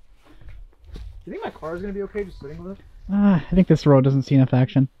 Do you think my car is going to be okay just sitting with it? I think this road doesn't see enough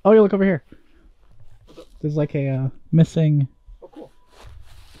action. Oh, you look over here. There's like a missing... Oh, cool.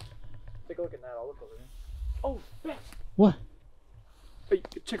 Take a look at that. I'll look over here. Oh, Ben! What? Hey,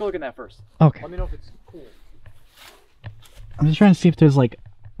 take a look at that first. Okay. Let me know if it's cool. I'm just trying to see if there's like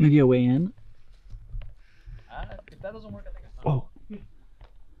maybe a way in. If that doesn't work, I think it's not. Oh.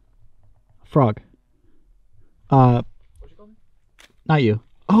 Frog. What'd you call me? Not you.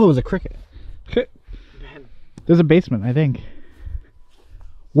 Oh, it was a cricket. Ben. There's a basement, I think.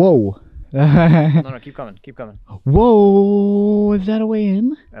 Whoa. No, keep coming. Keep coming. Whoa. Is that a way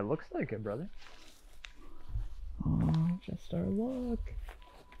in? It looks like it, brother. Oh, just our luck.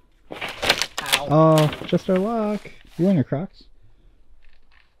 Ow. Oh, just our luck. You wearing your Crocs?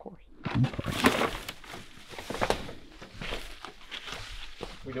 Of course. Of course.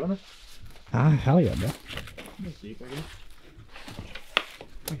 We doing this? Ah, hell yeah, bro. Let me see if I can.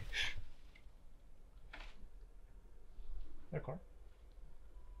 Wait, shh. That car?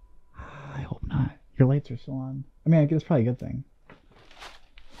 I hope not. Your lights are still on. I mean, I guess it's probably a good thing.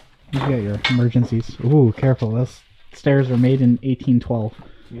 You got your emergencies. Ooh, careful. Those stairs were made in 1812.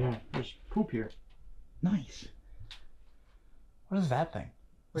 Yeah, there's poop here. Nice. What is that thing?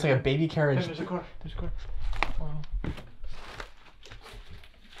 It's like a baby carriage. There's a car. There's a car. Wow.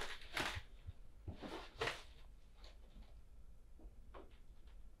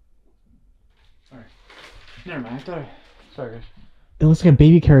 Sorry. Never mind. I thought Sorry, guys. It looks like a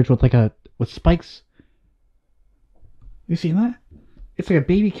baby carriage with like with spikes. You seen that? It's like a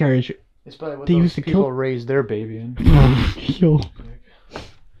baby carriage. It's probably what they those used to people kill... raise their baby in. Yo.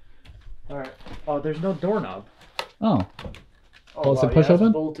 Alright. Oh, there's no doorknob. Oh. Oh, is it push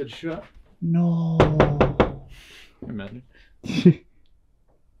open? Bolted shut. No. Imagine.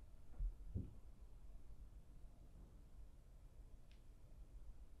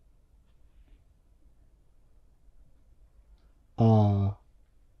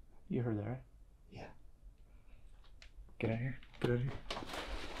 You heard that, right? Yeah. Get out of here. Get out of here.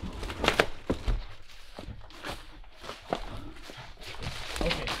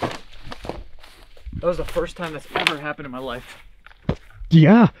 Okay. That was the first time that's ever happened in my life.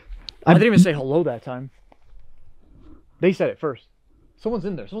 Yeah. I didn't even say hello that time. They said it first. Someone's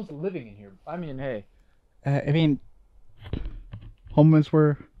in there. Someone's living in here. I mean, hey. I mean, homeless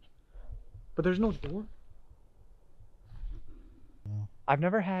were... But there's no door. I've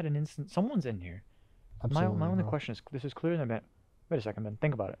never had an instance. Someone's in here. My only question is, this is clear in the bed. Wait a second, Ben.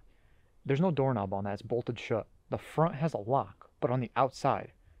 Think about it. There's no doorknob on that. It's bolted shut. The front has a lock, but on the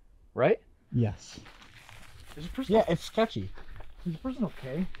outside, right? Yes. Is this person yeah, it's sketchy. Is this person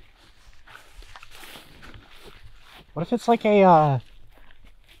okay? What if it's like a, Yeah,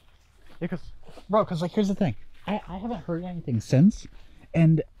 because like, here's the thing. I haven't heard anything since,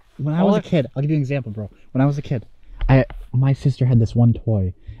 and when I was a kid, I'll give you an example, bro. When I was a kid, my sister had this one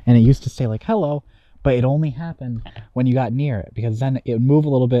toy, and it used to say like hello, but it only happened when you got near it, because then it would move a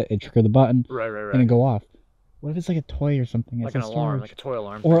little bit, it triggered the button, right, and it'd go off. What if it's like a toy or something? Like an alarm, like a toy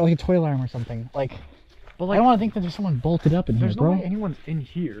alarm. Or like a toy alarm or something. Like, but like, I don't want to think that there's someone bolted up in here, bro. There's no way anyone's in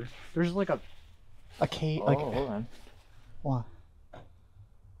here. There's like a cage. Oh, like, hold on. What?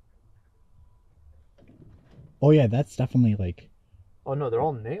 Oh yeah, that's definitely like... Oh no, they're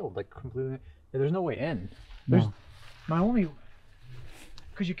all nailed, like completely. Yeah, there's no way in. There's my only...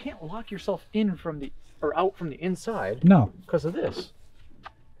 Because you can't lock yourself in from the... or out from the inside. No. Because of this.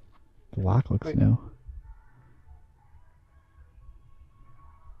 The lock looks new.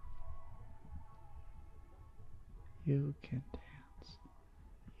 You can dance.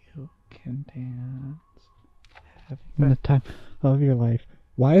 You can dance. Having the time of your life.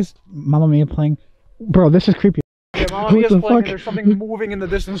 Why is Mamma Mia playing? Bro, this is creepy. Yeah, Mamma Mia's playing and there's something moving in the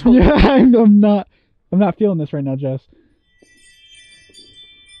distance. Yeah, I'm not feeling this right now, Jess.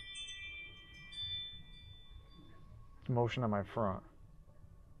 Motion on my front.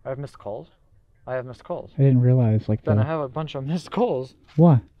 I have missed calls. I have missed calls. I didn't realize like Then I have a bunch of missed calls.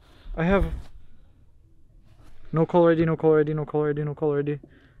 What? I have no caller ID, no caller ID, no caller ID, no caller ID,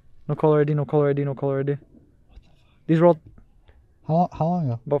 no caller ID, no caller ID, no caller ID. What the fuck? These were all how long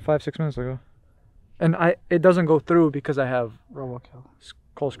ago? About 5-6 minutes ago. And it doesn't go through because I have Robokill.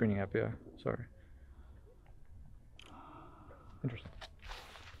 Call screening app. Yeah, sorry. Interesting.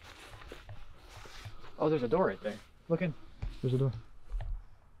 Oh, there's a door right there. Look in. There's a door.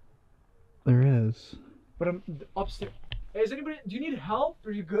 There is. But I'm upstairs. Hey, is anybody? Do you need help?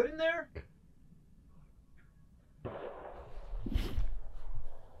 Are you good in there?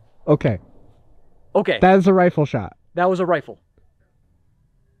 Okay. Okay. That is a rifle shot. That was a rifle.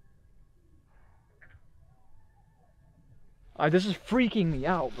 This is freaking me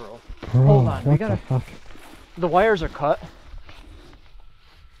out, bro. Hold on. What the fuck? The wires are cut.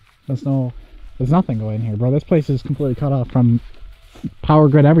 There's nothing going here, bro. This place is completely cut off from power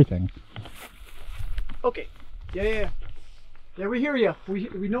grid, everything. Okay. Yeah, we hear you.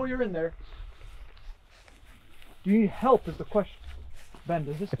 We know you're in there. Do you need help is the question. Ben,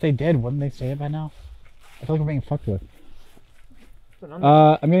 does this... If they did, wouldn't they say it by now? I feel like we're being fucked with.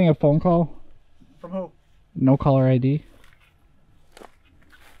 I'm getting a phone call. From who? No caller ID.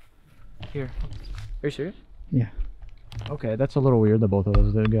 Here. Are you serious? Yeah. Okay, that's a little weird that both of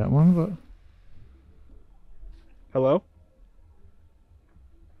us did get one, but... Hello?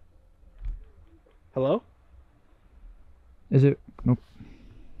 Hello? Is it... Nope.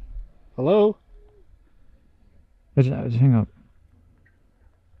 Hello? Just hang up.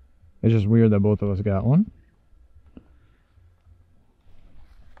 It's just weird that both of us got one.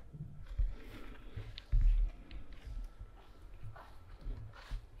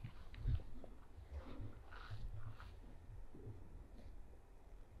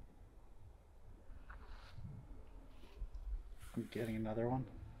 I'm getting another one.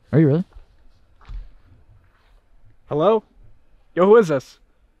 Are you really? Hello? Yo, who is this?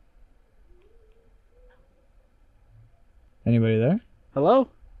 Anybody there? Hello?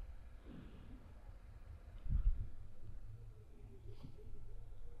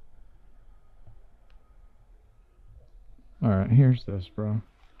 Alright, here's this, bro.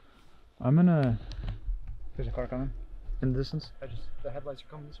 I'm gonna... There's a car coming in the distance. The headlights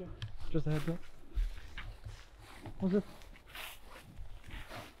are coming this way. Just a heads up. What's it?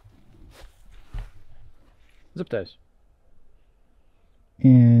 Zip ties.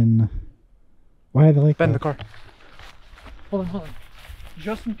 Why are they like Bend that? the car. Hold on.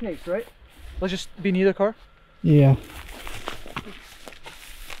 Just in case, right? Let's just be near the car. Yeah.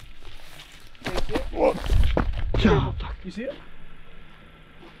 You see it?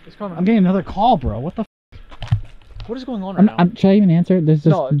 It's coming. I'm getting another call, bro. What the What is going on right now? Should I even answer it? There's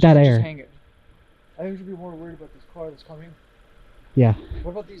just dead air. Just hang it. I think we should be more worried about this car that's coming. Yeah.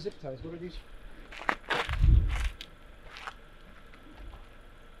 What about these zip ties? What are these?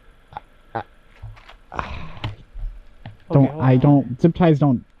 Zip ties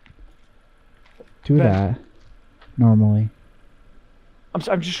don't do that normally.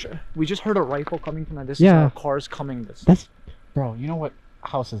 We just heard a rifle coming from that distance. Yeah. And a car's coming this. Bro, you know what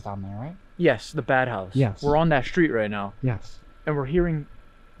house is down there, right? Yes, the bad house. Yes. We're on that street right now. Yes. And we're hearing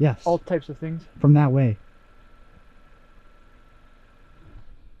all types of things. From that way.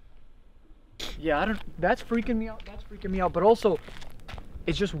 Yeah, that's freaking me out. That's freaking me out. But also,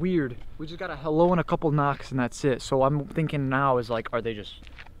 it's just weird. We just got a hello and a couple knocks and that's it. So I'm thinking now is like, are they just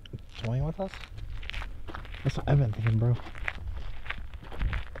toying with us? That's what I've been thinking, bro.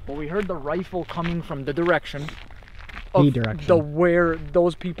 Well, we heard the rifle coming from the direction. Where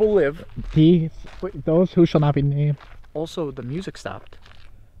those people live. Those who shall not be named. Also, the music stopped.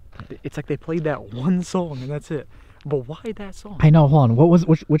 It's like they played that one song and that's it. But why that song? I know, hold on.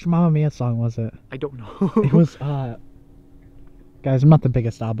 Which Mamma Mia song was it? I don't know. It was, guys, I'm not the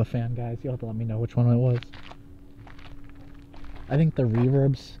biggest ABBA fan, guys. You'll have to let me know which one it was. I think the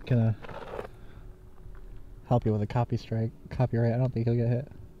reverb's gonna help you with a copyright. I don't think you'll get hit.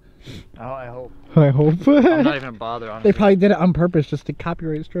 Oh, I hope. I hope. I'm not even gonna bother, honestly. They probably did it on purpose just to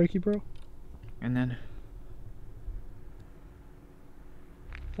copyright strike you, bro. And then...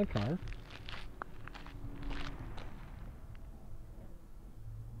 Is that a car?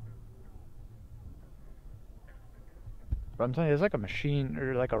 But I'm telling you, it's like a machine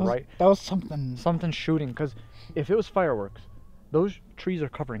or like That was something. Something shooting, because if it was fireworks, those trees are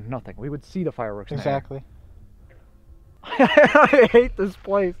covering nothing. We would see the fireworks. Exactly. I hate this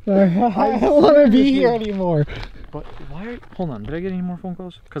place. I don't want to be here anymore. But why? Hold on. Did I get any more phone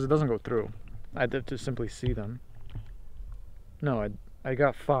calls? Because it doesn't go through. I have to simply see them. No, I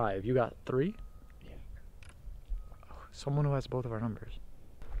got 5. You got 3? Yeah. Someone who has both of our numbers.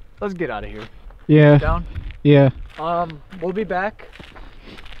 Let's get out of here. Yeah. Down? Yeah. We'll be back.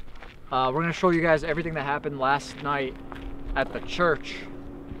 We're gonna show you guys everything that happened last night at the church.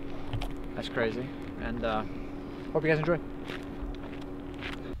 That's crazy. And hope you guys enjoy.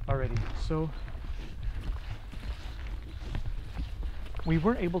 Alrighty, so we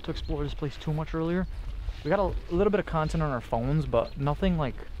weren't able to explore this place too much earlier. We got a little bit of content on our phones, but nothing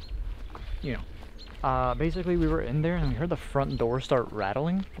like, you know, Basically we were in there and we heard the front door start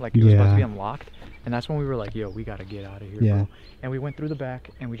rattling, like it was about to be unlocked, and that's when we were like, yo, we gotta get out of here, bro. And we went through the back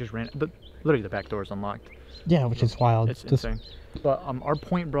and we just ran. Literally the back door is unlocked. Yeah, which is wild. It's insane. But our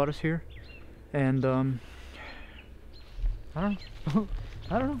point brought us here, and I don't know.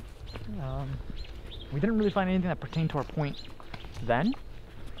 I don't know. We didn't really find anything that pertained to our point then.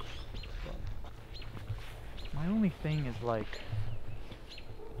 My only thing is like,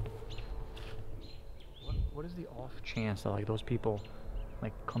 what is the off chance that like those people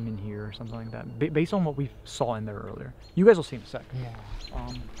like come in here or something like that? Based on what we saw in there earlier. You guys will see in a sec. Yeah.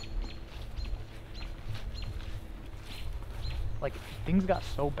 Like things got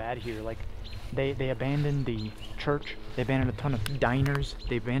so bad here. Like they abandoned the church. They abandoned a ton of diners.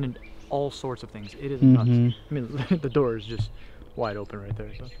 They abandoned all sorts of things. It is nuts. I mean, the door is just wide open right there.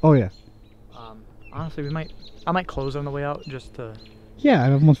 So. Oh yeah. Honestly, I might close on the way out just to. Yeah,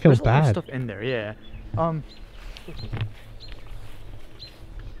 it almost feels bad. There's stuff in there. Yeah.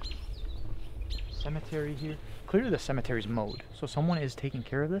 Cemetery here. Clearly the cemetery's mowed, so someone is taking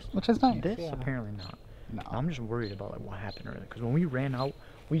care of this. Which is nice. This apparently not. No. I'm just worried about like what happened earlier, because when we ran out,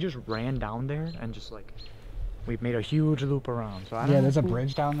 we just ran down there and just like we've made a huge loop around. So I don't know. There's a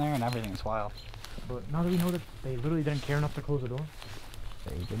bridge down there and everything's wild. But now that we know that they literally didn't care enough to close the door.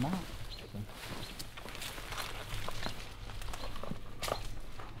 They did not.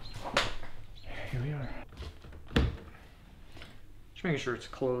 Here we are. Just making sure it's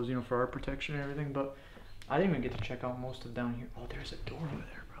closed, you know, for our protection and everything, but I didn't even get to check out most of down here. Oh, there's a door over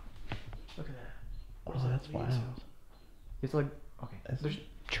there, bro. Look at that. Oh, that's wild. It's like, okay, there's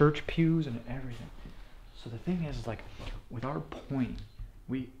church pews and everything. So the thing is like, with our point,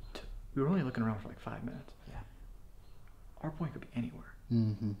 we were only looking around for like 5 minutes. Yeah. Our point could be anywhere.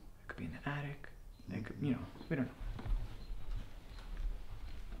 Mm-hmm. It could be in the attic. It could, you know, we don't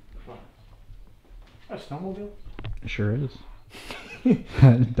know. A snowmobile? It sure is.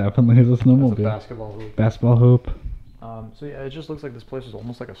 Definitely is a snowmobile. That's a basketball hoop. Basketball hoop. So yeah, it just looks like this place is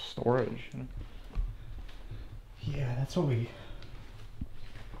almost like a storage. You know? Yeah, that's what we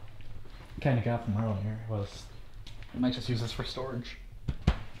kind of got from earlier. Was we might just use this for storage.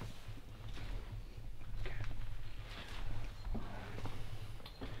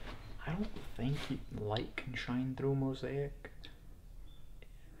 I don't think light can shine through mosaic.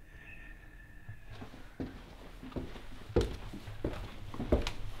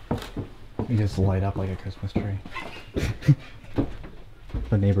 We just light up like a Christmas tree.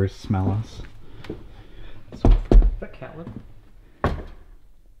 The neighbors smell us. Is that cat living?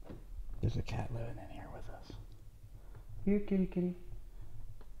 There's a cat living in here with us. Here, kitty, kitty.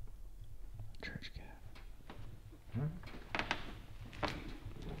 Church cat.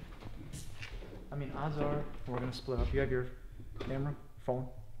 I mean, odds are we're gonna split up. You have your camera, phone.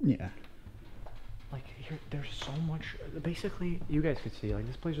 Yeah. Like here, there's so much. Basically, you guys could see like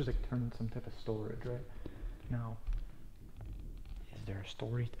this place was like turned into some type of storage, right? Now, is there a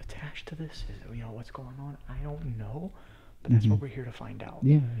story attached to this? Is it, you know, what's going on? I don't know, but that's what we're here to find out.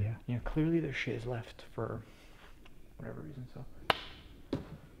 Yeah, yeah. You know, clearly there's shit is left for whatever reason. So,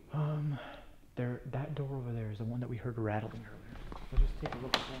 that door over there is the one that we heard rattling earlier. So just take a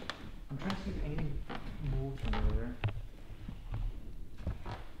look at that. I'm trying to see if anything moved from over there.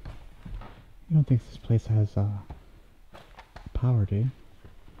 I don't think this place has power, do you?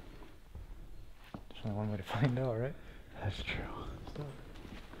 There's only one way to find out, right? That's true.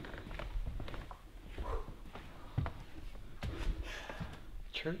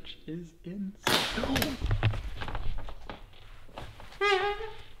 Church is in.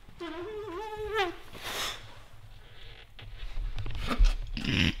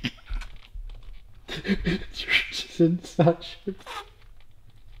 Church is in such a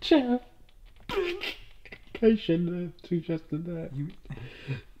chat. I shouldn't have suggested that.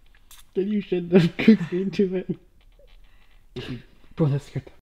 Then you shouldn't have cooked me into it. Bro, that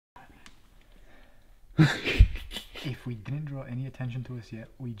scared the If we didn't draw any attention to us yet,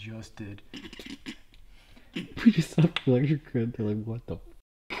 we just did. We just stopped the electric grid. They're like, what the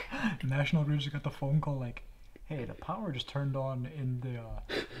National Grid just got the phone call like, hey, the power just turned on in the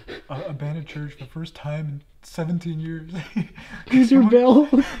abandoned church for the first time in 17 years. Use your bell.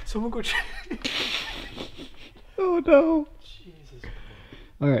 Someone go check. Oh no. Jesus.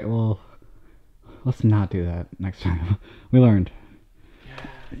 Alright, well, let's not do that next time. We learned.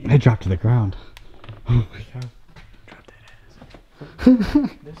 Yeah. I dropped to the ground. Oh my god. Drop that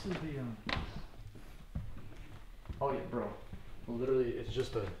ass. This is the oh yeah, bro. Literally, it's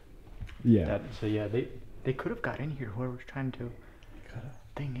just a. Yeah. So yeah, they could have got in here. Whoever's trying to.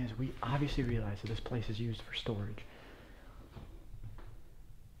 Thing is, we obviously realized that this place is used for storage.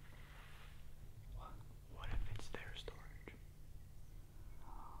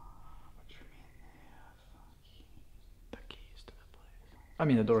 I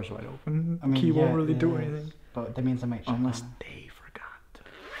mean, the door's wide open. I mean, key won't really do anything. But that means I might check unless they forgot.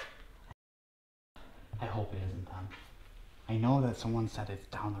 I hope it isn't them. I know that someone said it's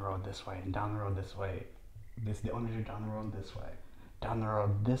down the road this way and down the road this way. The owners are down the road this way. Down the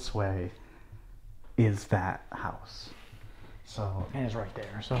road this way is that house. So and it's right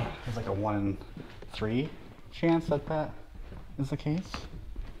there. So there's like a 1 in 3 chance that is the case.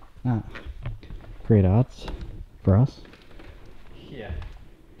 Great odds for us. Yeah.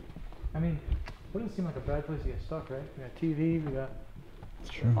 I mean, wouldn't seem like a bad place to get stuck, right? We got TV, we got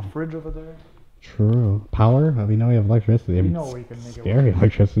a fridge over there. True. Power? We know we have electricity. We know we can make it work. Scary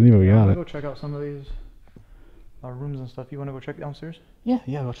electricity, but we got it. Go check out some of these rooms and stuff. You want to go check downstairs? Yeah,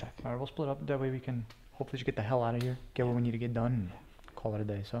 go check. Alright, we'll split up. That way we can hopefully just get the hell out of here. Get what we need to get done and call it a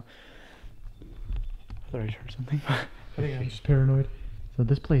day. So, I thought I heard something. I think I'm just paranoid. So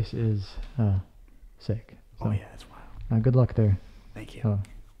this place is sick. So, oh yeah, that's wild. Good luck there. Thank you.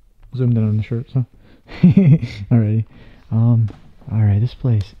 Zoomed in on the shirt, so. Alrighty. Alright, this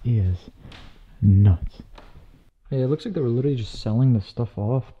place is nuts. Yeah, it looks like they were literally just selling the stuff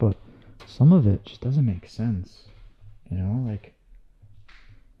off, but some of it just doesn't make sense. You know, like,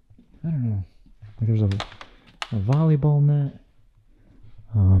 I don't know. Like there's a volleyball net.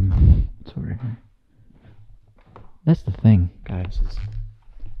 What's over here? That's the thing, guys, is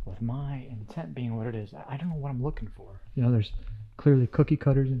with my intent being what it is, I don't know what I'm looking for. You know, there's clearly cookie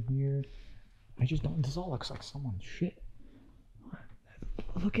cutters in here. I just don't, this all looks like someone's shit.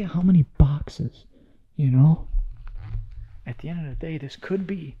 Look at how many boxes, you know? At the end of the day, this could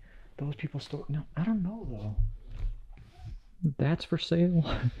be those people's store. No, I don't know though. That's for sale.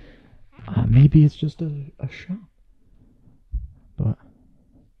 Maybe it's just a shop. But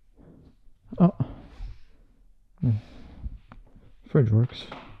fridge works.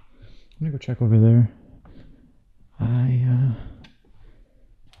 I'm gonna go check over there. I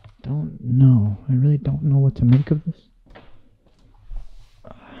don't know. I really don't know what to make of this.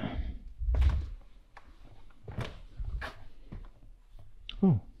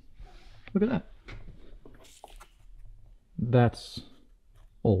 Oh, look at that. That's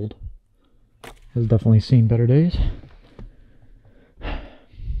old. Has definitely seen better days.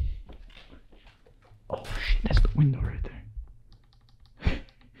 Oh shit, that's the window right there.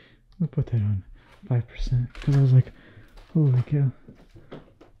 I'll put that on 5% because I was like, holy cow. Is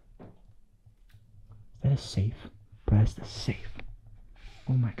that a safe? Bro, that's the safe.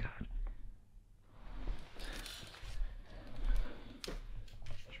 Oh my god.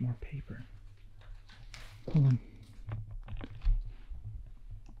 There's more paper. Hold on.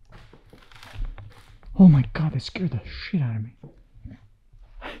 Oh my god, that scared the shit out of me.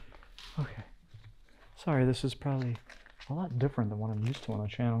 Okay. Sorry, this is probably a lot different than what I'm used to on the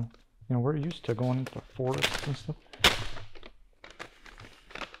channel. You know, we're used to going into the forests and stuff.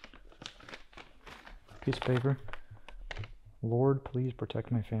 Piece of paper. Lord, please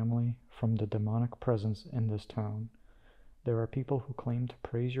protect my family from the demonic presence in this town. There are people who claim to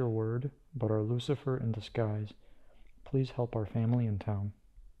praise your word, but are Lucifer in disguise. Please help our family in town.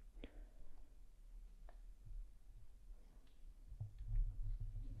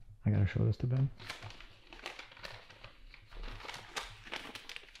 I gotta show this to Ben.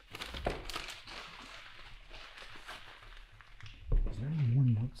 Is there any more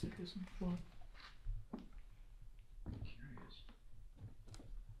notes like this on the floor? I'm curious.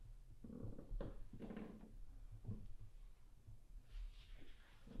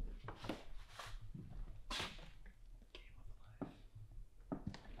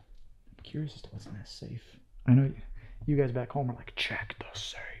 I'm curious as to what's in that safe. I know you guys back home are like, check the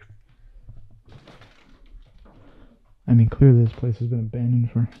safe. I mean, clearly this place has been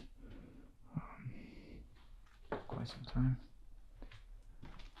abandoned for quite some time.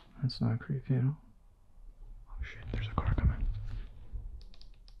 That's not creepy at all. Oh shit, there's a car coming.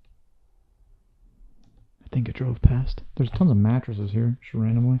 I think it drove past. There's tons of mattresses here, just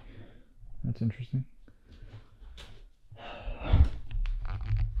randomly. That's interesting.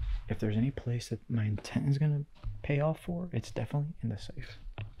 If there's any place that my intent is gonna pay off for, it's definitely in the safe.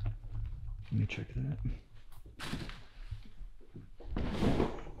 Let me check that.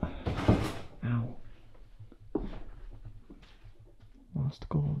 Ow. Lost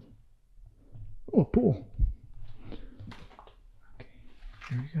gold. Oh, a pool. Okay,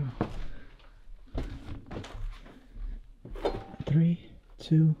 here we go. 3,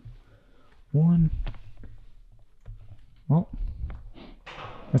 2, 1. Well,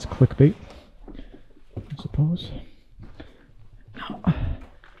 that's clickbait, I suppose. Now,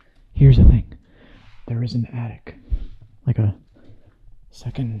 here's the thing. There is an attic. Like a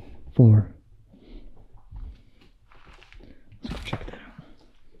second floor. Let's go check that out.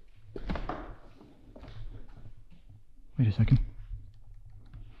 Wait a second.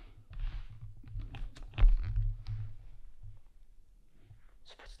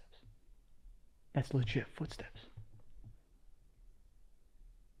 It's footsteps. That's legit footsteps.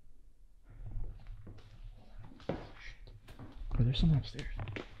 Oh, there's someone upstairs.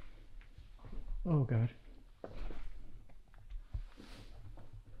 Oh god.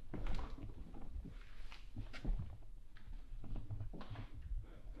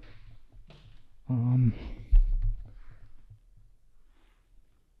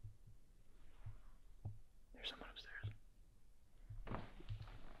 There's someone upstairs. I'm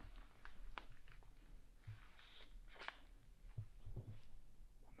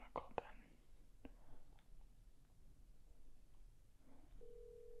gonna call Ben.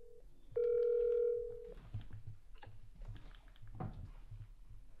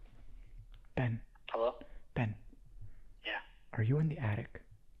 Ben. Hello? Ben. Yeah. Are you in the attic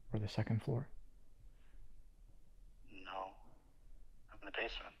or the second floor? No. I'm in the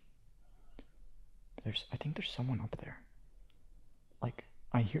basement. I think there's someone up there. Like,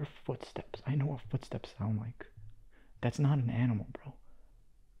 I hear footsteps. I know what footsteps sound like. That's not an animal, bro.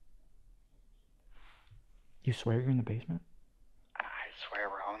 You swear you're in the basement? I swear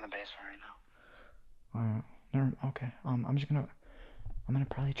we're all in the basement right now. Okay. I'm gonna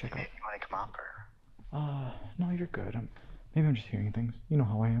probably check out. You want to come up or? No, you're good. Maybe I'm just hearing things. You know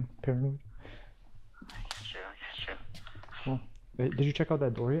how I am, paranoid. Sure. Well, did you check out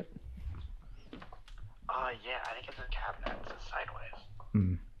that door yet? Yeah, I think it's a cabinet. It's sideways.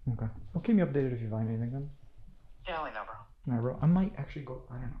 Okay. Well, keep me updated if you find anything then. Yeah, I'll let you know, bro. Alright, bro. I might actually go,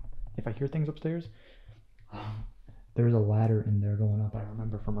 I don't know. If I hear things upstairs, there's a ladder in there going up, I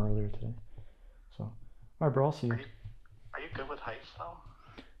remember from earlier today. So, alright, bro, I'll see you. Are you good with heights, though?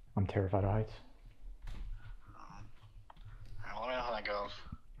 I'm terrified of heights. Alright, well, let me know how that goes.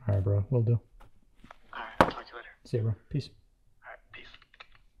 Alright, bro. Will do. Alright, I'll talk to you later. See you, bro. Peace. Alright, peace.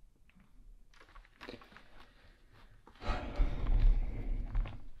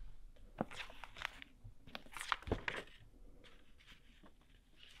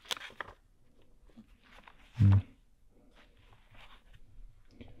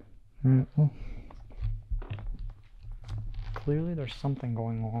 Alright, well. Clearly there's something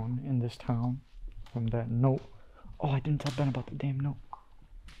going on in this town from that note. Oh, I didn't tell Ben about the damn note.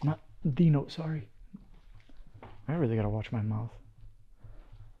 Not the note, sorry. I really gotta watch my mouth.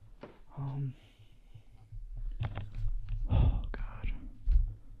 Oh god.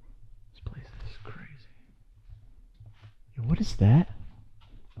 This place is crazy. Yo, what is that?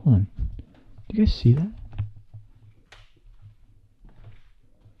 Hold on. Do you guys see that?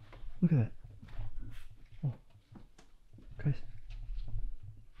 Look at that. Oh. Guys.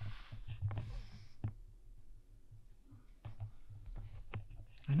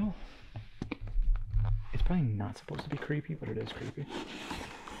 I know. It's probably not supposed to be creepy, but it is creepy.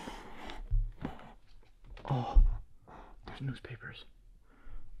 Oh, there's newspapers.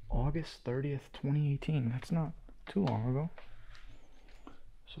 August 30th, 2018. That's not too long ago.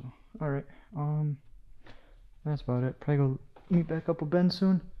 So, alright. That's about it. Probably go meet back up with Ben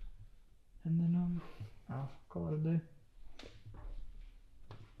soon. And then, I'll call it a day.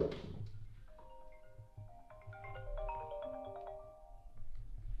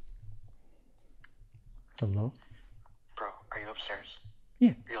 Hello? Bro, are you upstairs?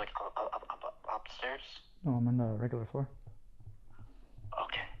 Yeah. You're like upstairs? No, I'm on the regular floor.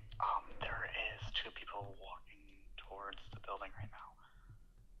 Okay. There is two people walking towards the building right now.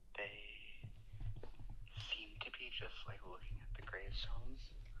 They seem to be just like looking at the gravestones.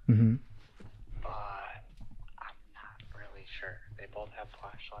 But I'm not really sure. They both have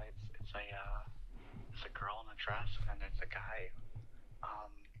flashlights. It's a girl in a dress, and then there's a guy.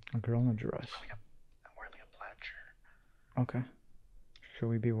 A girl in a dress. Wearing a plaid shirt. Okay. Should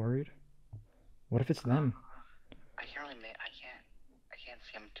we be worried? What if it's them? I can't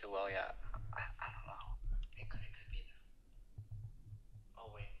see them too well yet. I don't know. It could be them. Oh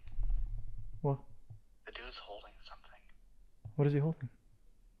wait. What? The dude's holding something. What is he holding?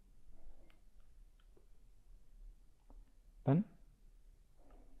 Ben?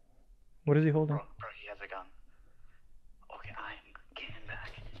 What is he holding? Bro, he has a gun. Okay, I am getting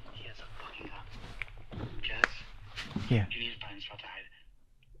back. He has a fucking gun. Jess? Yeah. You need to find spot to hide.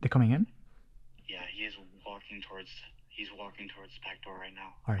 They're coming in? Yeah, he's walking towards the back door right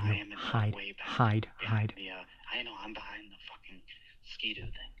now. Alright, I am in hide. way back. Hide. I know, I'm behind the fucking ski-doo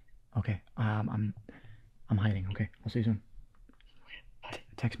thing. Okay, I'm hiding. Okay, I'll see you soon. Okay, bye.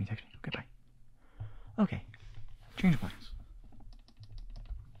 Text me. Okay, bye. Okay, change plans.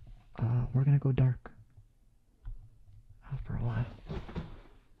 We're gonna go dark. For a while. Okay.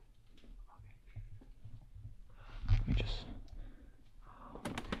 Let me just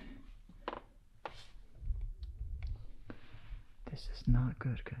This is not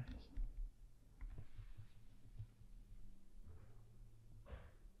good, guys.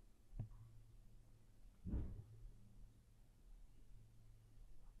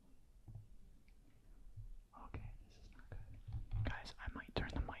 Okay, this is not good. Guys, I might turn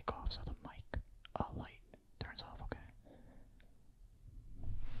the mic off so the mic light turns off, okay?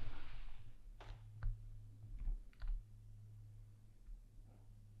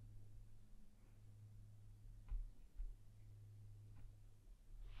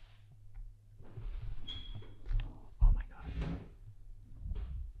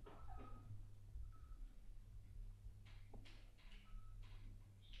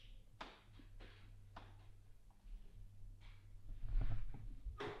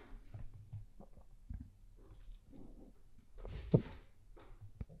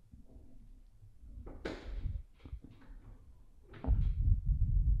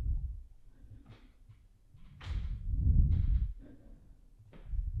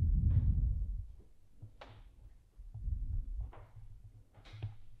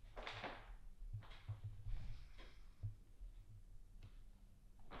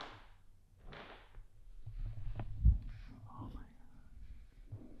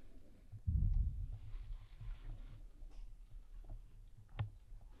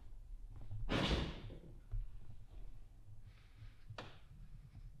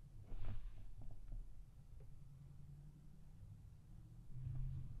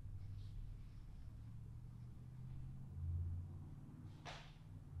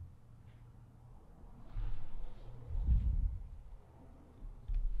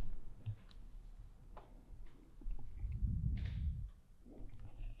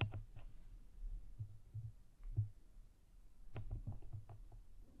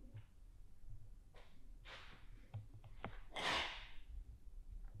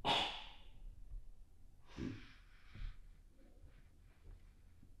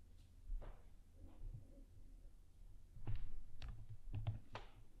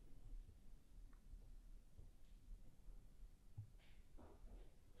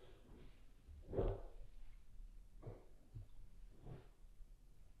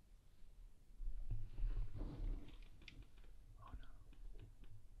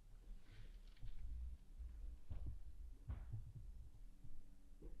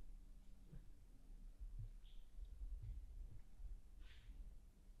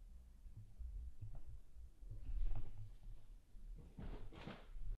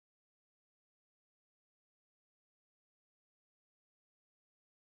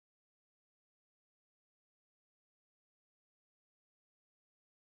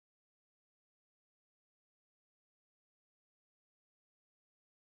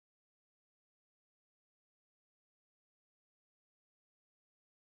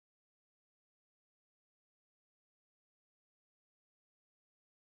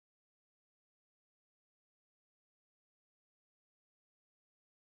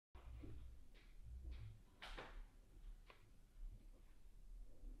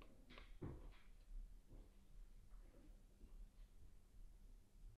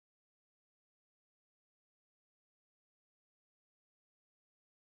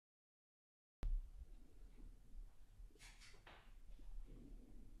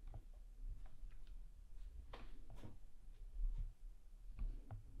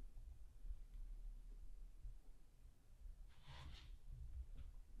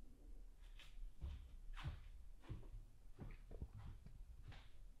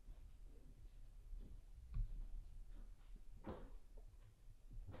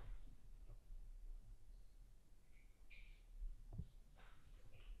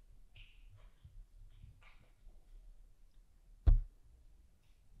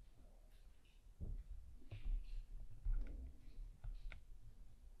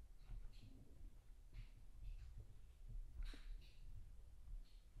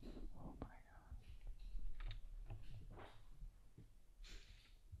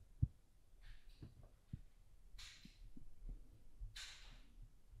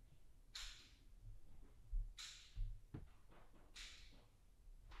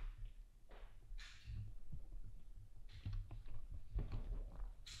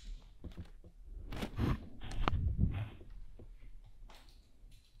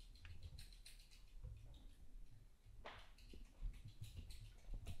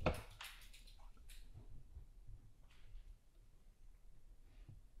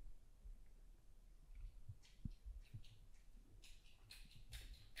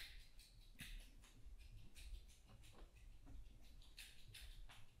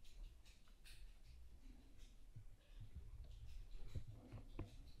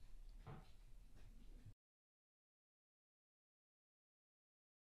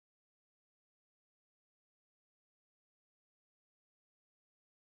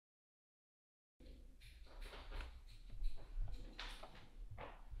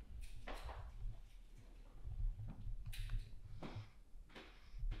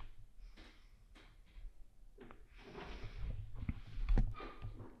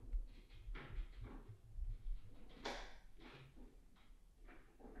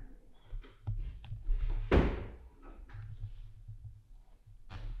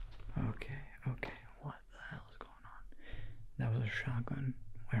 shotgun.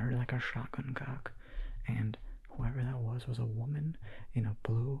 I heard like a shotgun cock. And whoever that was a woman in a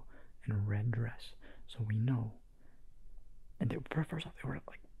blue and red dress. So we know. And they, first off, they were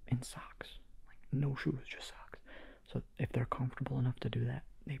like in socks. Like no shoes, just socks. So if they're comfortable enough to do that,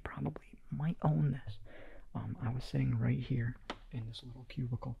 they probably might own this. I was sitting right here in this little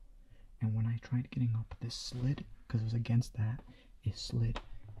cubicle. And when I tried getting up, this slid, because it was against that, it slid.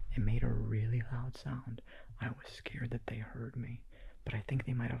 It made a really loud sound. I was scared that they heard me. But I think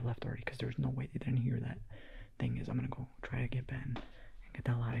they might have left already, because there's no way they didn't hear that. Thing is, I'm going to go try to get Ben and get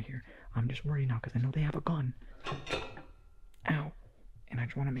the hell out of here. I'm just worried now, because I know they have a gun. Ow. And I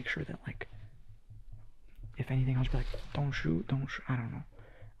just want to make sure that, like, if anything, I'll just be like, don't shoot, don't shoot. I don't know.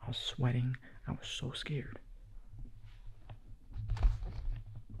 I was sweating. I was so scared.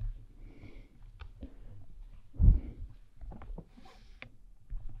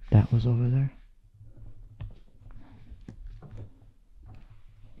 That was over there.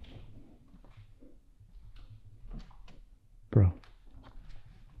 Bro.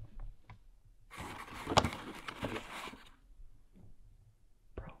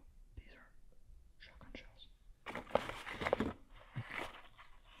 Bro, these are shotgun shells.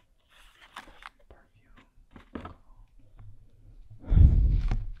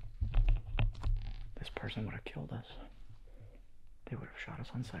 This person would have killed us. They would have shot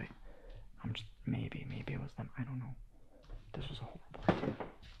us on sight. I'm just, maybe it was them. I don't know. This was a horrible idea.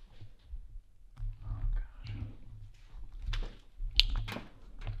 Oh, gosh.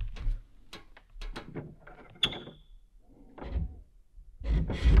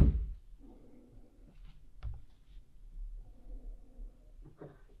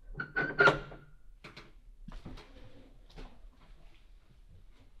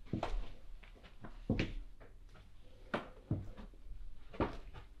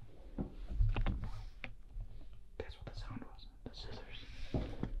 That's what the sound was. The scissors.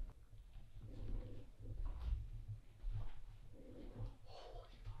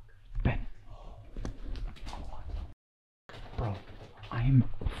 Ben. Bro, I am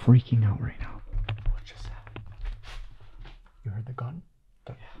freaking out right now. What just happened? You heard the gun?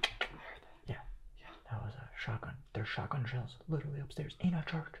 Yeah, I heard that. Yeah. That was a shotgun. There's shotgun shells literally upstairs in a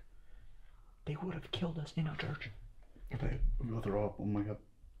church. They would have killed us in a church. If I go throw up, oh my god.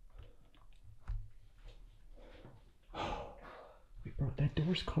 Wait, bro, that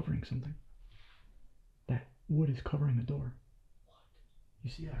door's covering something. That wood is covering the door. What? You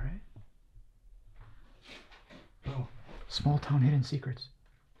see that, right? Bro, small town hidden secrets.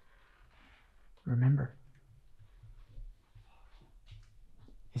 Remember.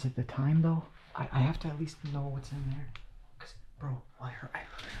 Is it the time though? I have to at least know what's in there. Cause, bro, I heard them.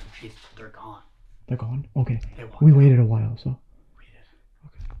 Jeez, they're gone. They're gone? Okay. We waited a while, so. We did.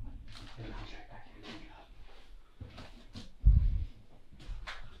 Okay.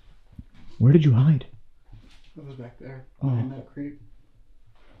 Where did you hide? It was back there, behind that creek.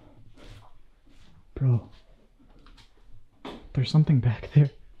 Bro. There's something back there.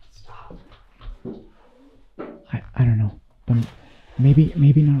 Stop. I don't know. But maybe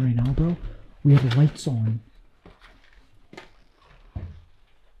not right now, bro. We have lights on.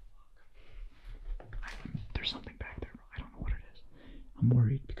 There's something back there, bro. I don't know what it is. I'm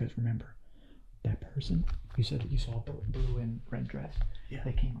worried because remember, that person, you said you saw a blue and red dress. Yeah.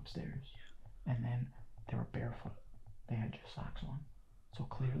 They came upstairs. And then they were barefoot. They had just socks on. So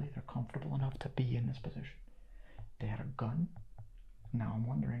clearly they're comfortable enough to be in this position. They had a gun. Now I'm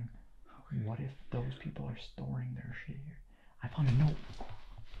wondering, what if those people are storing their shit here? I found a note.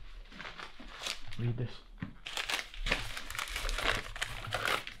 Read this.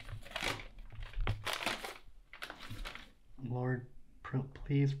 Lord,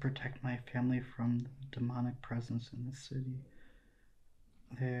 please protect my family from the demonic presence in the city.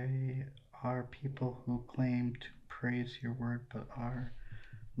 They are people who claim to praise your word, but are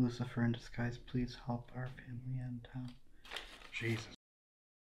Lucifer in disguise. Please help our family and town. Jesus.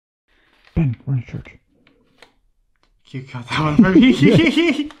 Ben, we're in church. You got that one for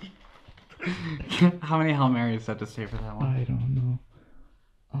me? How many Hail Marys had to say for that one? I don't know.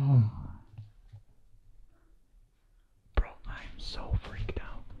 Bro, I'm so freaked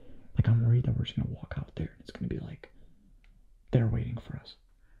out. Like, I'm worried that we're just gonna walk out there and it's gonna be like, they're waiting for us.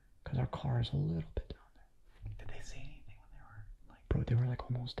 Because our car is a little bit down there. Did they say anything when they were like... Bro, they were like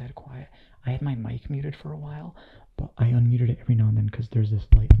almost dead quiet. I had my mic muted for a while, but I unmuted it every now and then because there's this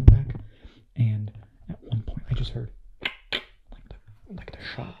light in the back. And at one point, I just heard like the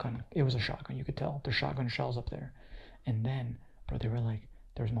shotgun. It was a shotgun, you could tell. The shotgun shells up there. And then, bro, they were like,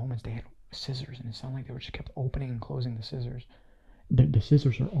 there was moments they had scissors, and it sounded like they were just kept opening and closing the scissors. The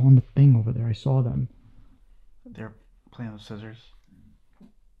scissors are on the thing over there. I saw them. They're playing with scissors.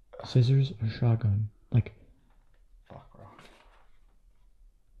 Scissors or shotgun? Like. Fuck, bro.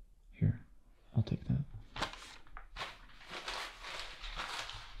 Here, I'll take that.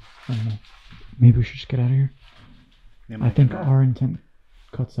 I don't know. Maybe we should just get out of here. I think our intent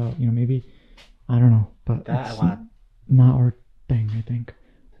cuts out. You know, maybe. I don't know, but that I want. Not our thing. I think.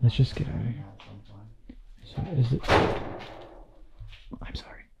 Let's just get out of here. So is it? I'm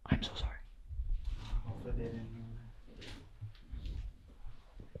sorry. I'm so sorry.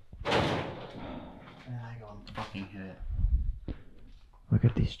 Fucking hit it. Look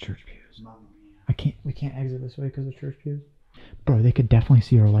at these church pews. We can't exit this way because of church pews. Bro, they could definitely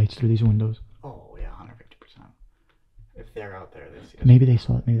see our lights through these windows. Oh yeah, 150%. If they're out there, they see us. Maybe they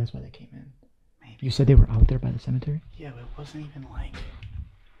saw it. Maybe that's why they came in. Maybe. You said they were out there by the cemetery? Yeah, but it wasn't even like.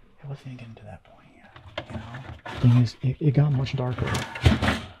 It wasn't even getting to that point yet. You know. Thing is, it got much darker.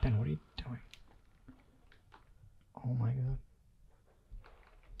 Ben, what are you doing? Oh my god.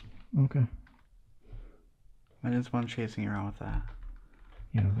 Okay. I just want chasing you around with that.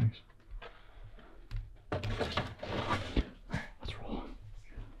 Yeah, no thanks. Alright, let's roll.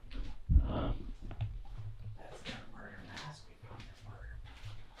 That's their murder mask. We found their murder.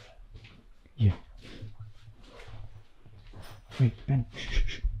 Yeah. Wait, Ben.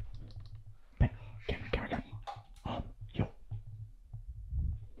 Shh. Ben, camera. Yo.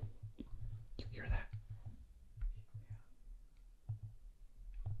 You hear that?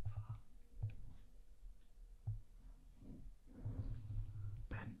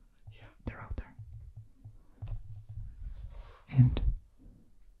 Ben, yeah, they're out there. And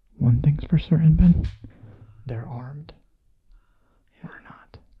one thing's for certain, Ben. They're armed. Yeah. We're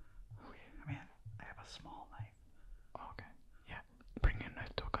not. Okay, I mean, I have a small knife. Okay. Yeah. Bring a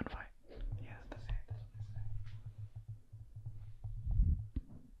knife to a gunfight. Yeah, that's it.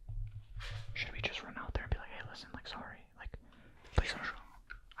 Should we just run out there and be like, hey, listen, like, sorry, like, please don't.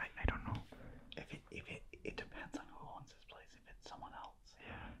 I don't know. If it depends on who owns this place. If it's someone else,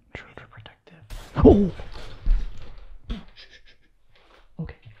 Yeah. true. They're protective. Oh.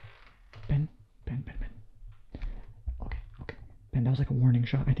 Okay. Ben. Okay. Ben, that was like a warning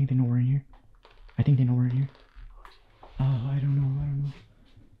shot. I think they know we're in here. I don't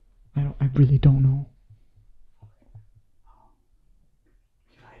know. I really don't know.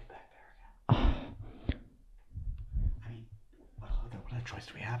 You hide back there again. I mean, what other choice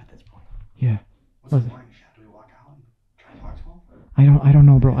do we have at this point? Yeah. What's the warning shot? Do we walk out and try and talk to him? I don't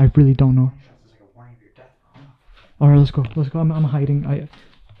know, bro. I really don't know. Warning shots is like a warning of your death, bro. All right, let's go. I'm hiding.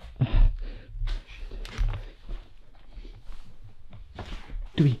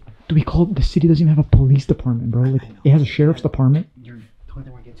 Do we call the city? Doesn't even have a police department, bro. Like it has a sheriff's department. You're the only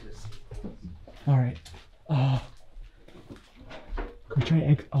thing we're getting to is. All right. Can we try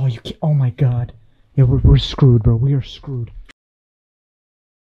to oh, you can't. Oh my god. Yeah, we're screwed, bro. We are screwed.